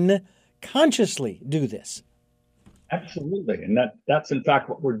can consciously do this? Absolutely. And that's in fact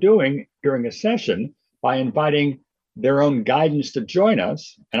what we're doing during a session by inviting their own guidance to join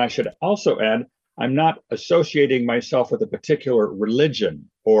us. And I should also add, I'm not associating myself with a particular religion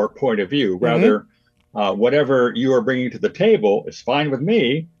or point of view. Rather, whatever you are bringing to the table is fine with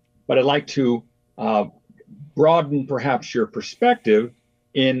me, but I'd like to broaden perhaps your perspective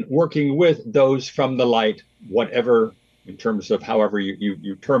in working with those from the light, whatever, in terms of however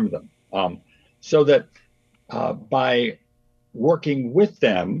you term them. So that by working with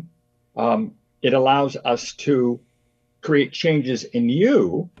them, it allows us to create changes in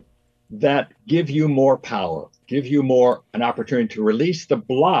you that give you more power, give you an opportunity to release the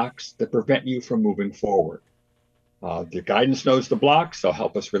blocks that prevent you from moving forward. The guidance knows the blocks, they'll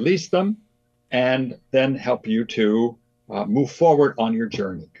help us release them and then help you to move forward on your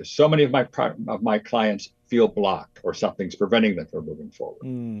journey. Because so many of my clients feel blocked or something's preventing them from moving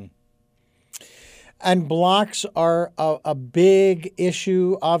forward. And blocks are a big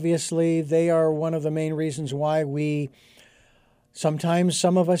issue, obviously. They are one of the main reasons why sometimes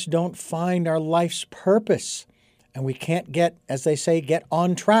some of us don't find our life's purpose. And we can't get, as they say, get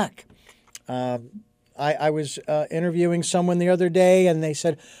on track. I was interviewing someone the other day, and they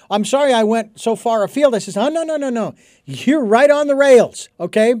said, "I'm sorry I went so far afield." I said, "Oh, no. You're right on the rails,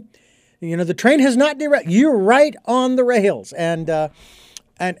 okay? The train has not derailed. You're right on the rails." And a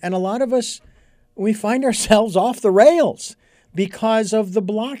lot of us, we find ourselves off the rails because of the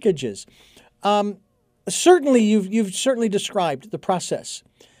blockages. Certainly, you've certainly described the process.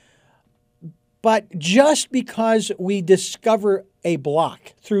 But just because we discover a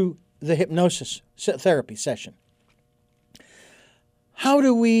block through the hypnosis therapy session, how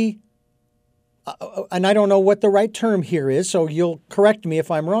do we, and I don't know what the right term here is, so you'll correct me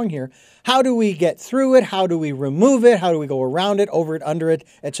if I'm wrong here, how do we get through it? How do we remove it? How do we go around it, over it, under it,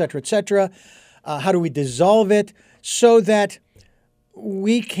 et cetera, et cetera? How do we dissolve it so that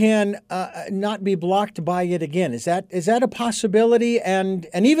we can not be blocked by it again? Is that a possibility? And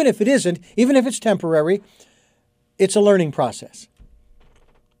even if it isn't, even if it's temporary, it's a learning process.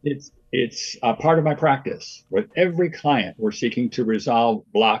 It's a part of my practice. With every client, we're seeking to resolve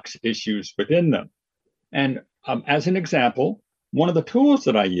blocks, issues within them. And as an example, one of the tools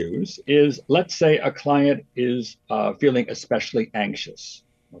that I use is, let's say a client is feeling especially anxious.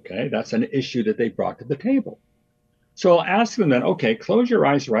 Okay, that's an issue that they brought to the table. So I'll ask them then, okay, close your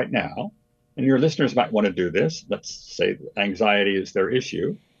eyes right now. And your listeners might want to do this. Let's say anxiety is their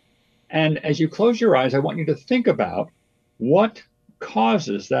issue. And as you close your eyes, I want you to think about what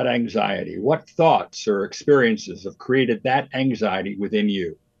causes that anxiety, what thoughts or experiences have created that anxiety within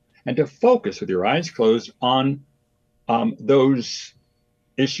you, and to focus with your eyes closed on those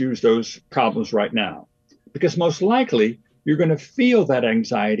issues, those problems right now. Because most likely, you're going to feel that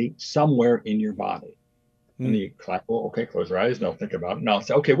anxiety somewhere in your body. And the client will, okay, close your eyes. No, think about it. No,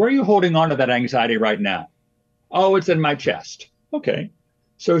 say, okay, where are you holding on to that anxiety right now? Oh, it's in my chest. Okay.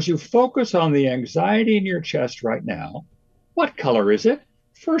 So as you focus on the anxiety in your chest right now, what color is it?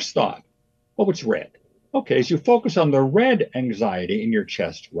 First thought, oh, it's red. Okay, as you focus on the red anxiety in your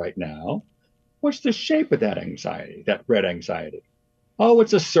chest right now, what's the shape of that anxiety, that red anxiety? Oh,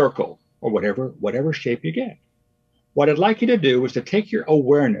 it's a circle, or whatever shape you get. What I'd like you to do is to take your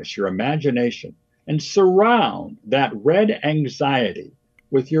awareness, your imagination, and surround that red anxiety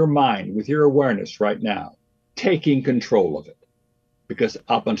with your mind, with your awareness right now, taking control of it. Because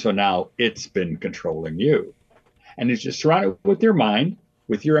up until now, it's been controlling you. And as you surround it with your mind,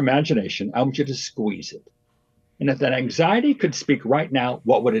 with your imagination, I want you to squeeze it. And if that anxiety could speak right now,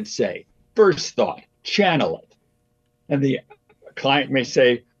 what would it say? First thought, channel it. And the client may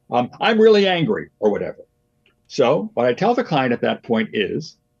say, I'm really angry, or whatever. So what I tell the client at that point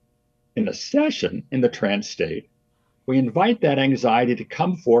is, in the session, in the trance state, we invite that anxiety to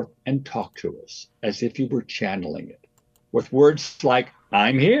come forth and talk to us as if you were channeling it with words like,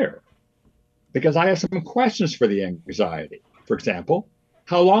 I'm here, because I have some questions for the anxiety. For example,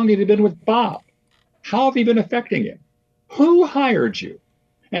 how long have you been with Bob? How have you been affecting him? Who hired you?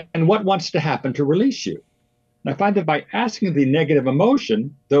 And what wants to happen to release you? And I find that by asking the negative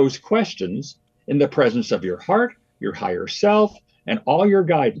emotion those questions in the presence of your heart, your higher self, and all your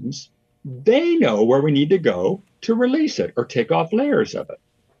guidance, they know where we need to go to release it or take off layers of it,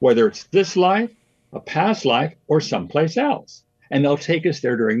 whether it's this life, a past life, or someplace else. And they'll take us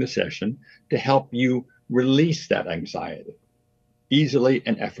there during the session to help you release that anxiety easily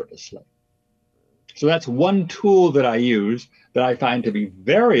and effortlessly. So that's one tool that I use that I find to be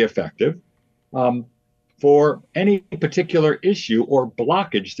very effective for any particular issue or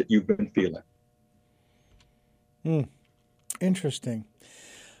blockage that you've been feeling. Interesting.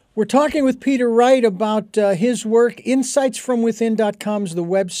 We're talking with Peter Wright about his work. InsightsFromWithin.com is the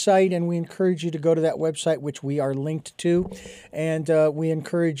website, and we encourage you to go to that website, which we are linked to, and we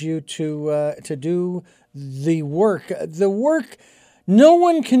encourage you to do the work. The work, no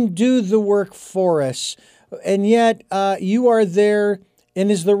one can do the work for us, and yet you are there,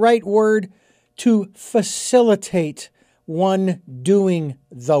 and is the right word, to facilitate one doing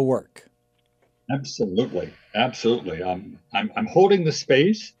the work. Absolutely. I'm holding the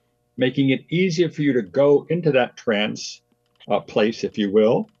space, making it easier for you to go into that trance place, if you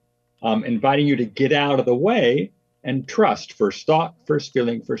will, inviting you to get out of the way and trust first thought, first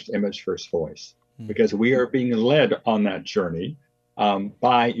feeling, first image, first voice, because we are being led on that journey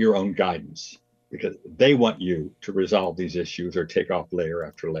by your own guidance, because they want you to resolve these issues or take off layer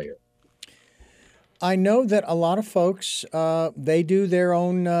after layer. I know that a lot of folks, they do their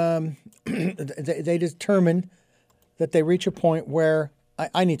own, they determine that they reach a point where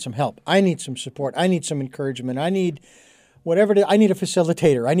I need some help. I need some support. I need some encouragement. I need whatever it is. I need a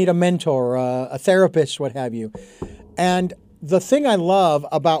facilitator. I need a mentor, a therapist, what have you. And the thing I love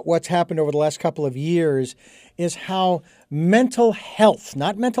about what's happened over the last couple of years is how mental health,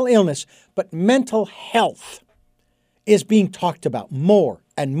 not mental illness, but mental health is being talked about more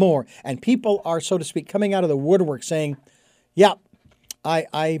and more. And people are, so to speak, coming out of the woodwork saying, yeah,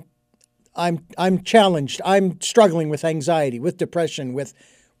 I'm challenged. I'm struggling with anxiety, with depression, with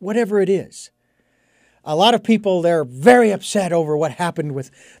whatever it is. A lot of people, they're very upset over what happened with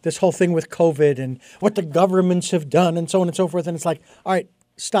this whole thing with COVID and what the governments have done and so on and so forth. And it's like, all right,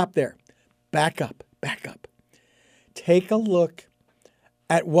 stop there. Back up. Take a look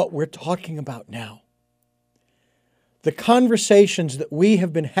at what we're talking about now. The conversations that we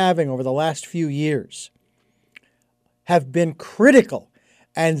have been having over the last few years have been critical.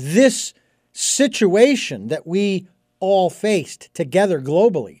 And this situation that we all faced together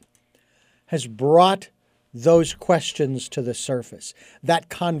globally has brought those questions to the surface, that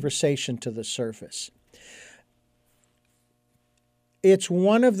conversation to the surface. It's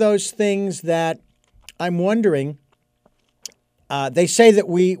one of those things that I'm wondering, they say that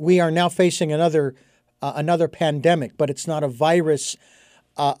we are now facing another pandemic, but it's not a virus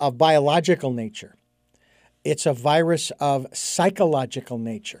of biological nature. It's a virus of psychological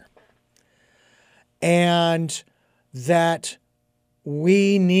nature. And that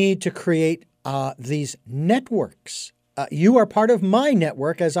we need to create these networks. You are part of my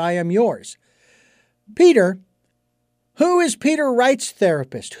network as I am yours. Peter, who is Peter Wright's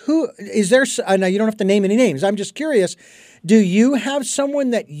therapist? Who is there? Now, you don't have to name any names. I'm just curious. Do you have someone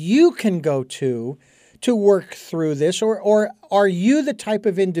that you can go to work through this? Or are you the type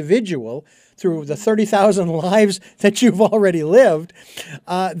of individual through the 30,000 lives that you've already lived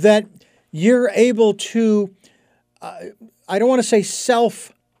that you're able to, I don't want to say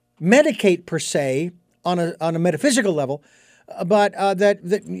self-medicate per se on a metaphysical level, but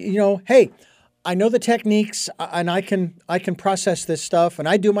that hey, I know the techniques and I can process this stuff, and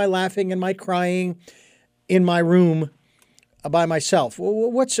I do my laughing and my crying in my room by myself.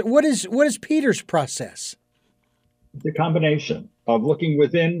 What is Peter's process? The combination of looking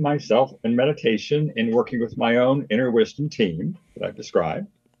within myself and meditation and working with my own inner wisdom team that I've described.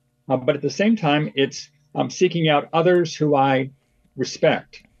 But at the same time, it's seeking out others who I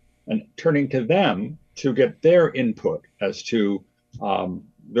respect and turning to them to get their input as to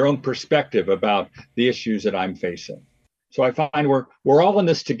their own perspective about the issues that I'm facing. So I find we're all in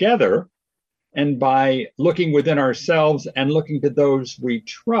this together. And by looking within ourselves and looking to those we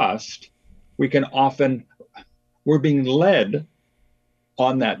trust, we're being led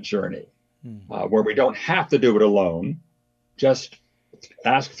on that journey where we don't have to do it alone. Just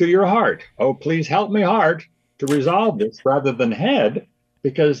ask through your heart. Oh, please help me, heart, to resolve this rather than head,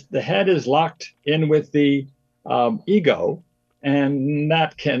 because the head is locked in with the ego, and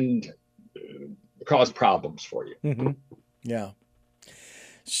that can cause problems for you. Mm-hmm. Yeah.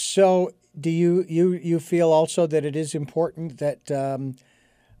 So do you feel also that it is important that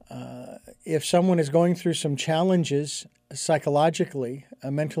if someone is going through some challenges psychologically,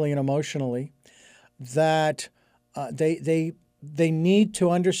 mentally and emotionally, that they need to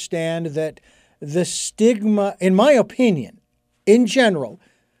understand that the stigma, in my opinion, in general,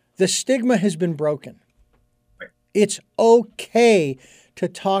 the stigma has been broken. Right. It's okay to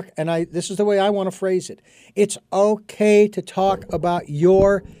talk, and this is the way I want to phrase it. It's okay to talk about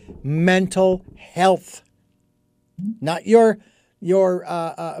your mental health, not your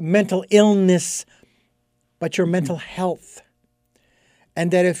mental illness, but your mental health.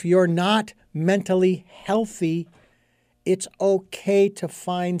 And that if you're not mentally healthy, it's okay to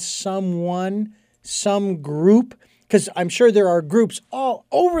find someone, some group, because I'm sure there are groups all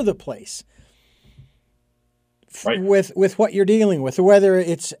over the place right. with what you're dealing with, whether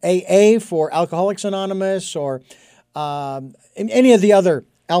it's AA for Alcoholics Anonymous or any of the other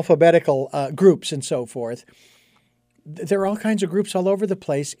alphabetical groups and so forth. There are all kinds of groups all over the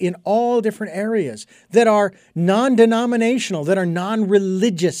place in all different areas that are non-denominational, that are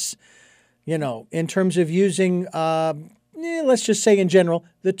non-religious, in terms of using, let's just say in general,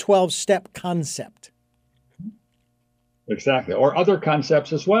 the 12-step concept. Exactly. Or other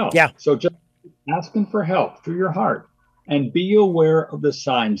concepts as well. Yeah. So just asking for help through your heart and be aware of the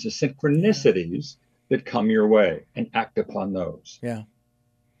signs, the synchronicities that come your way and act upon those. Yeah.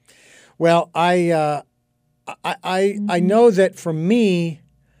 Well, I know that for me,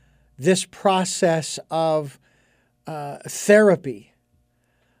 this process of therapy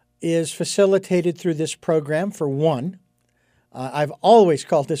is facilitated through this program, for one. I've always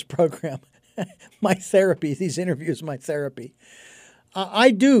called this program my therapy, these interviews my therapy.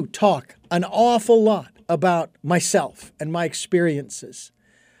 I do talk an awful lot about myself and my experiences.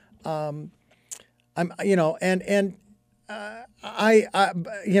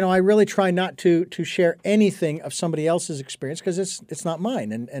 I really try not to share anything of somebody else's experience because it's not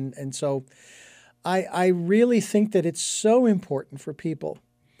mine, and so I really think that it's so important for people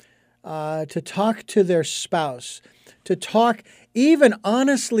to talk to their spouse, to talk even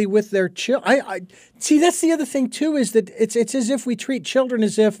honestly with their children. I see that's the other thing too, is that it's as if we treat children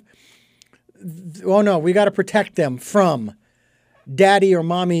as if, oh no, we got to protect them from daddy or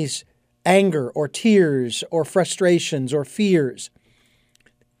mommy's anger or tears or frustrations or fears.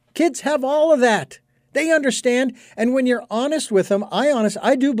 Kids have all of that. They understand. And when you're honest with them,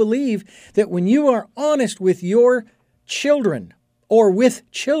 I do believe that when you are honest with your children or with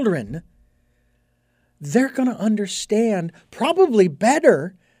children, they're going to understand probably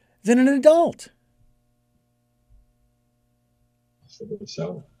better than an adult.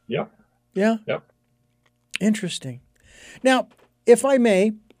 So, yep. Yeah? Yep. Interesting. Now, if I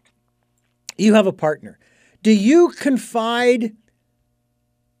may, you have a partner. Do you confide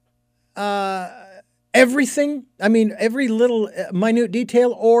everything? I mean, every little minute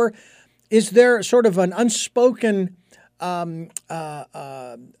detail, or is there sort of an unspoken, I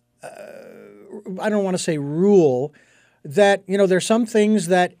don't want to say rule, that, there's some things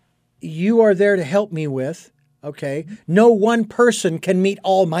that you are there to help me with, okay? No one person can meet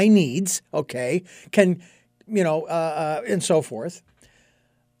all my needs, okay? And so forth.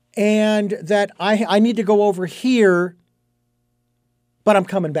 And that I need to go over here, but I'm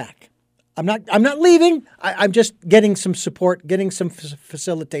coming back. I'm not leaving. I'm just getting some support, getting some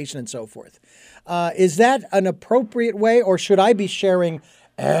facilitation and so forth. Is that an appropriate way, or should I be sharing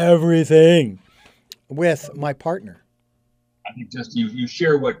everything with my partner? I think just you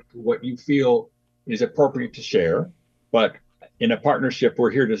share what you feel is appropriate to share, but in a partnership, we're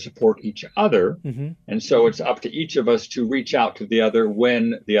here to support each other. Mm-hmm. And so it's up to each of us to reach out to the other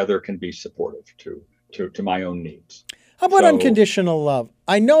when the other can be supportive to my own needs. How about unconditional love?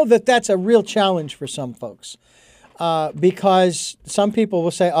 I know that that's a real challenge for some folks because some people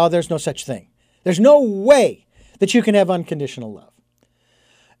will say, oh, there's no such thing. There's no way that you can have unconditional love.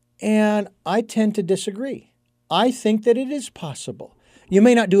 And I tend to disagree. I think that it is possible. You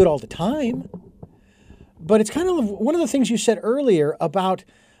may not do it all the time, but it's kind of one of the things you said earlier about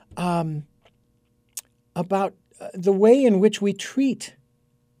the way in which we treat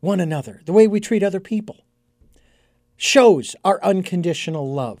one another, the way we treat other people, shows our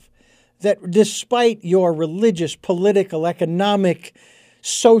unconditional love. That despite your religious, political, economic,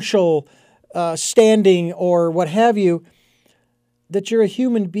 social standing or what have you, that you're a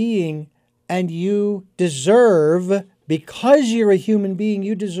human being and you deserve, because you're a human being,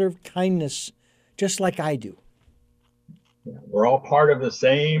 you deserve kindness just like I do. We're all part of the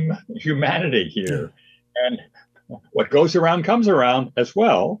same humanity here. Yeah. And what goes around comes around as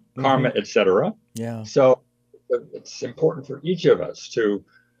well, karma, etc. Yeah. So it's important for each of us to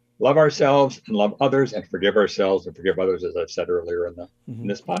love ourselves and love others and forgive ourselves and forgive others, as I've said earlier in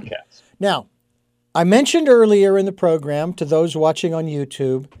this podcast. Now, I mentioned earlier in the program to those watching on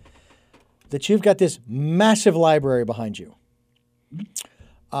YouTube that you've got this massive library behind you.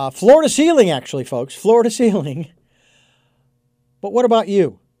 Floor to ceiling, actually, folks. Floor to ceiling. But what about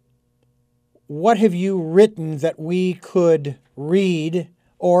you? What have you written that we could read,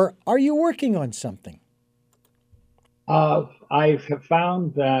 or are you working on something? I have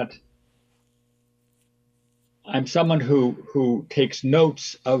found that I'm someone who takes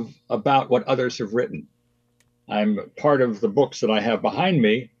notes about what others have written. I'm part of the books that I have behind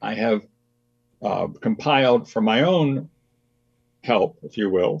me. I have compiled from my own help, if you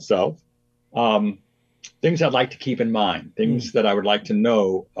will, self, things I'd like to keep in mind, things that I would like to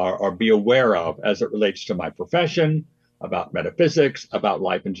know or be aware of as it relates to my profession, about metaphysics, about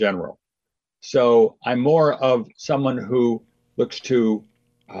life in general. So I'm more of someone who looks to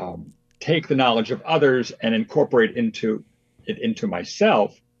take the knowledge of others and incorporate it into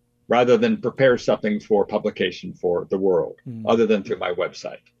myself, rather than prepare something for publication for the world, other than through my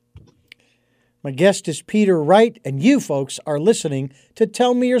website. My guest is Peter Wright, and you folks are listening to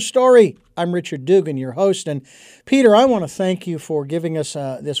Tell Me Your Story. I'm Richard Dugan, your host. And Peter, I want to thank you for giving us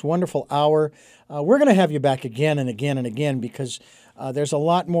this wonderful hour. We're going to have you back again and again and again because there's a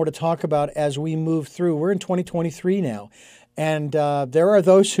lot more to talk about as we move through. We're in 2023 now, and there are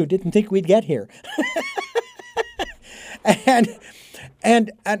those who didn't think we'd get here.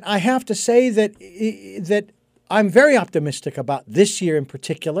 And I have to say that I'm very optimistic about this year in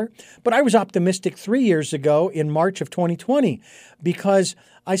particular, but I was optimistic 3 years ago in March of 2020 because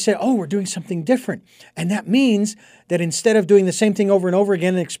I said, oh, we're doing something different. And that means that instead of doing the same thing over and over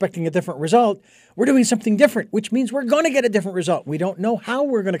again and expecting a different result, we're doing something different, which means we're going to get a different result. We don't know how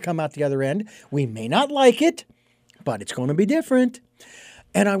we're going to come out the other end. We may not like it, but it's going to be different.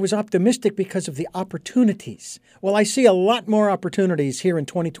 And I was optimistic because of the opportunities. Well, I see a lot more opportunities here in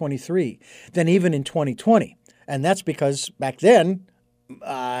 2023 than even in 2020. And that's because back then,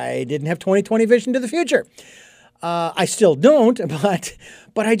 I didn't have 2020 vision to the future. I still don't,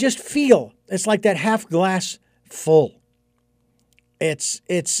 but I just feel it's like that half glass full. It's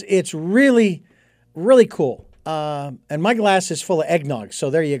really, really cool. And my glass is full of eggnog, so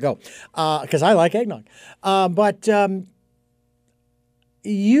there you go. Because I like eggnog. But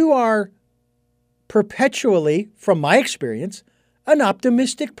you are perpetually, from my experience, an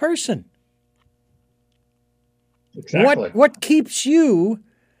optimistic person. Exactly. What keeps you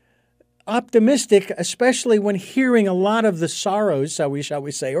optimistic, especially when hearing a lot of the sorrows, shall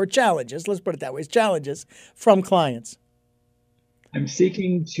we say, or challenges, let's put it that way, challenges from clients? I'm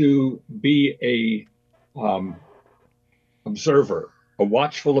seeking to be a observer, a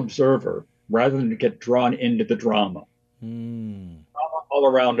watchful observer, rather than to get drawn into the drama. Drama all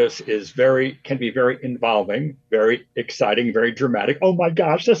around us can be very involving, very exciting, very dramatic. Oh my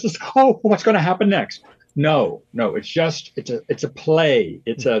gosh, what's going to happen next? No, it's a play.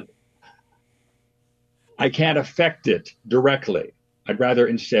 I can't affect it directly. I'd rather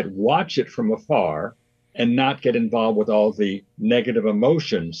instead watch it from afar and not get involved with all the negative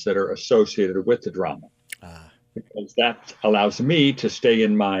emotions that are associated with the drama. Because that allows me to stay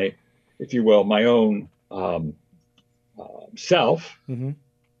in my, if you will, my own self,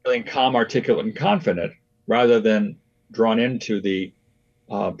 feeling calm, articulate, and confident, rather than drawn into the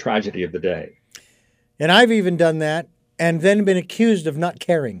tragedy of the day. And I've even done that and then been accused of not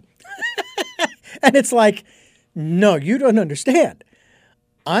caring. And it's like, no, you don't understand.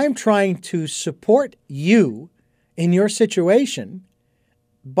 I'm trying to support you in your situation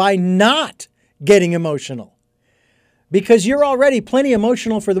by not getting emotional. Because you're already plenty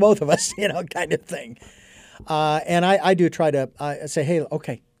emotional for the both of us, kind of thing. And I do try to say, hey,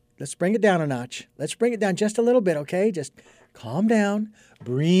 okay, let's bring it down a notch. Let's bring it down just a little bit, okay? Just calm down,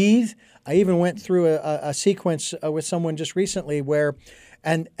 breathe. I even went through a sequence with someone just recently where,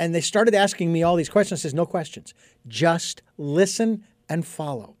 and they started asking me all these questions. I says, no questions. Just listen and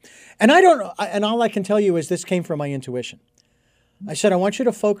follow. And I don't know, and all I can tell you is this came from my intuition. I said, I want you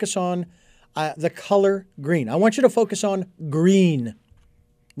to focus on the color green. I want you to focus on green.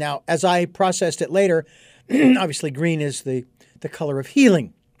 Now, as I processed it later, obviously green is the color of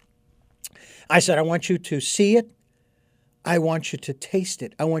healing. I said, I want you to see it. I want you to taste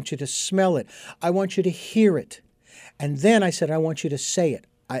it. I want you to smell it. I want you to hear it. And then I said, I want you to say it.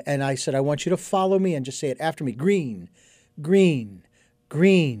 I said, I want you to follow me and just say it after me. Green, green,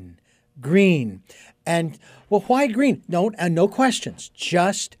 green, green. And, well, why green? No questions.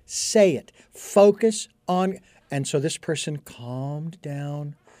 Just say it. Focus on. And so this person calmed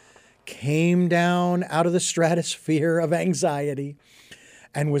down, came down out of the stratosphere of anxiety,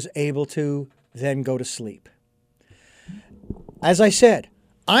 and was able to then go to sleep. As I said,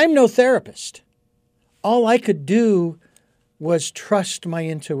 I'm no therapist. All I could do was trust my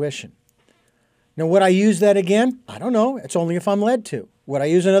intuition. Now, would I use that again? I don't know. It's only if I'm led to. Would I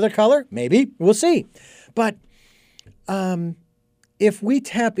use another color? Maybe. We'll see. But if we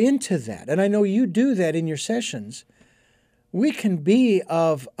tap into that, and I know you do that in your sessions, we can be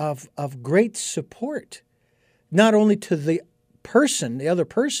of great support, not only to the other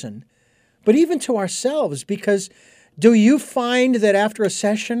person, but even to ourselves. Because do you find that after a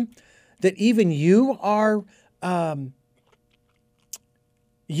session that even you are,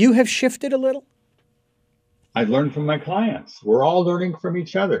 you have shifted a little? I learn from my clients. We're all learning from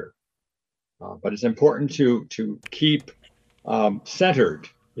each other. But it's important to keep centered,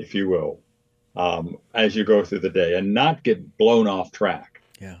 if you will, as you go through the day and not get blown off track.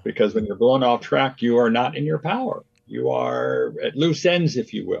 Yeah. Because when you're blown off track, you are not in your power. You are at loose ends,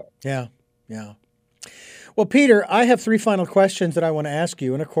 if you will. Yeah, yeah. Well, Peter, I have 3 final questions that I want to ask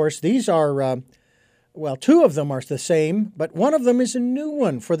you. And of course, these are, 2 of them are the same, but one of them is a new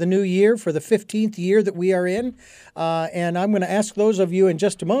one for the new year, for the 15th year that we are in. And I'm going to ask those of you in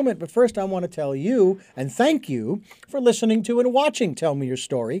just a moment. But first, I want to tell you and thank you for listening to and watching Tell Me Your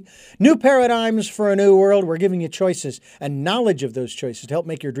Story. New paradigms for a new world. We're giving you choices and knowledge of those choices to help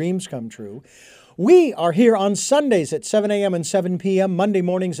make your dreams come true. We are here on Sundays at 7 a.m. and 7 p.m., Monday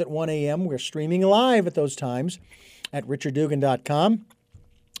mornings at 1 a.m. We're streaming live at those times at richarddugan.com.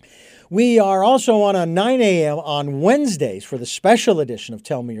 We are also on a 9 a.m. on Wednesdays for the special edition of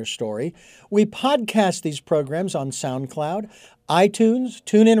Tell Me Your Story. We podcast these programs on SoundCloud, iTunes,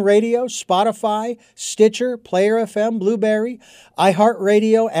 TuneIn Radio, Spotify, Stitcher, Player FM, Blueberry,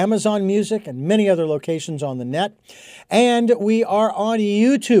 iHeartRadio, Amazon Music, and many other locations on the net. And we are on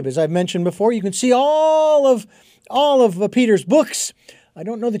YouTube. As I've mentioned before, you can see all of all of Peter's books. I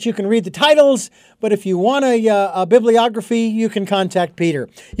don't know that you can read the titles, but if you want a bibliography, you can contact Peter.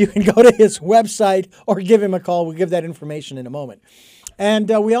 You can go to his website or give him a call. We'll give that information in a moment. And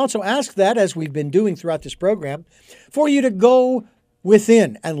we also ask that, as we've been doing throughout this program, for you to go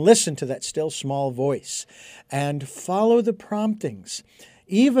within and listen to that still small voice and follow the promptings,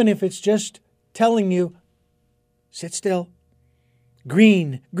 even if it's just telling you, sit still.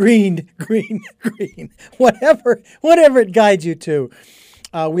 Green, green, green, green, whatever it guides you to.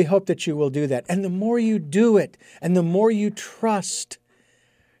 We hope that you will do that. And the more you do it and the more you trust,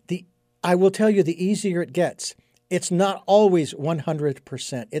 I will tell you, the easier it gets. It's not always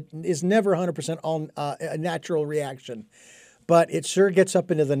 100%. It is never 100% all a natural reaction, but it sure gets up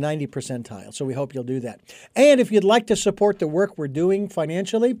into the 90 percentile. So we hope you'll do that. And if you'd like to support the work we're doing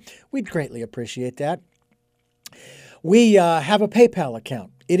financially, we'd greatly appreciate that. We have a PayPal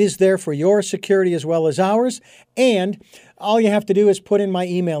account. It is there for your security as well as ours. And all you have to do is put in my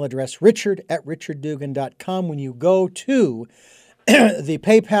email address, richard@richarddugan.com, when you go to the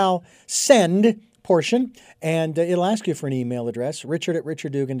PayPal send portion, and it'll ask you for an email address,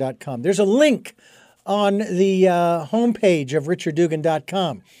 richard@richarddugan.com. There's a link on the homepage of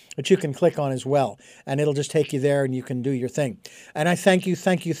richarddugan.com that you can click on as well, and it'll just take you there and you can do your thing. And I thank you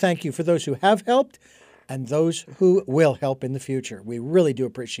for those who have helped and those who will help in the future. We really do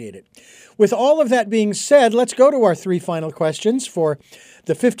appreciate it. With all of that being said, let's go to our three final questions for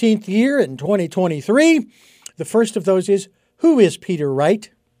the 15th year in 2023. The first of those is, who is Peter Wright?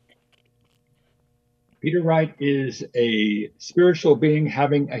 Peter Wright is a spiritual being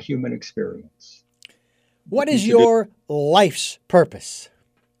having a human experience. What is your life's purpose?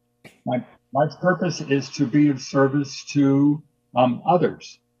 My life's purpose is to be of service to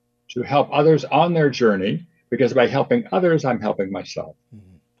others, to help others on their journey, because by helping others, I'm helping myself.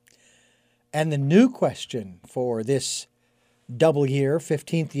 Mm-hmm. And the new question for this double year,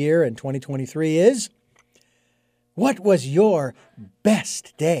 15th year in 2023 is, what was your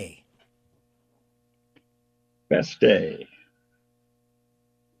best day? Best day.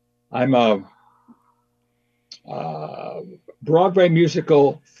 I'm a Broadway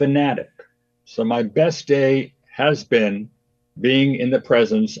musical fanatic. So my best day has been being in the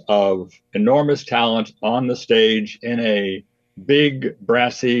presence of enormous talent on the stage in a big,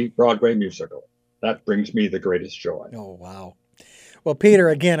 brassy Broadway musical. That brings me the greatest joy. Oh, wow. Well, Peter,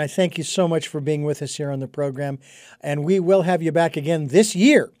 again, I thank you so much for being with us here on the program. And we will have you back again this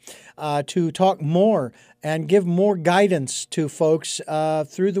year to talk more and give more guidance to folks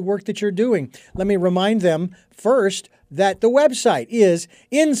through the work that you're doing. Let me remind them first that the website is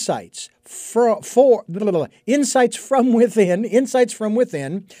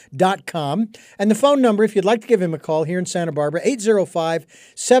insightsfromwithin.com. And the phone number, if you'd like to give him a call here in Santa Barbara,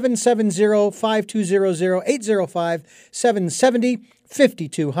 805-770-5200,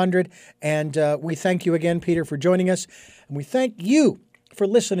 805-770-5200. And we thank you again, Peter, for joining us. And we thank you for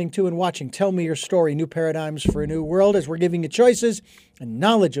listening to and watching Tell Me Your Story, New Paradigms for a New World, as we're giving you choices and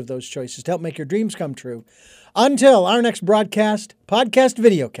knowledge of those choices to help make your dreams come true. Until our next broadcast, podcast,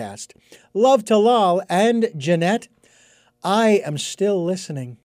 videocast, love to Lal and Jeanette, I am still listening.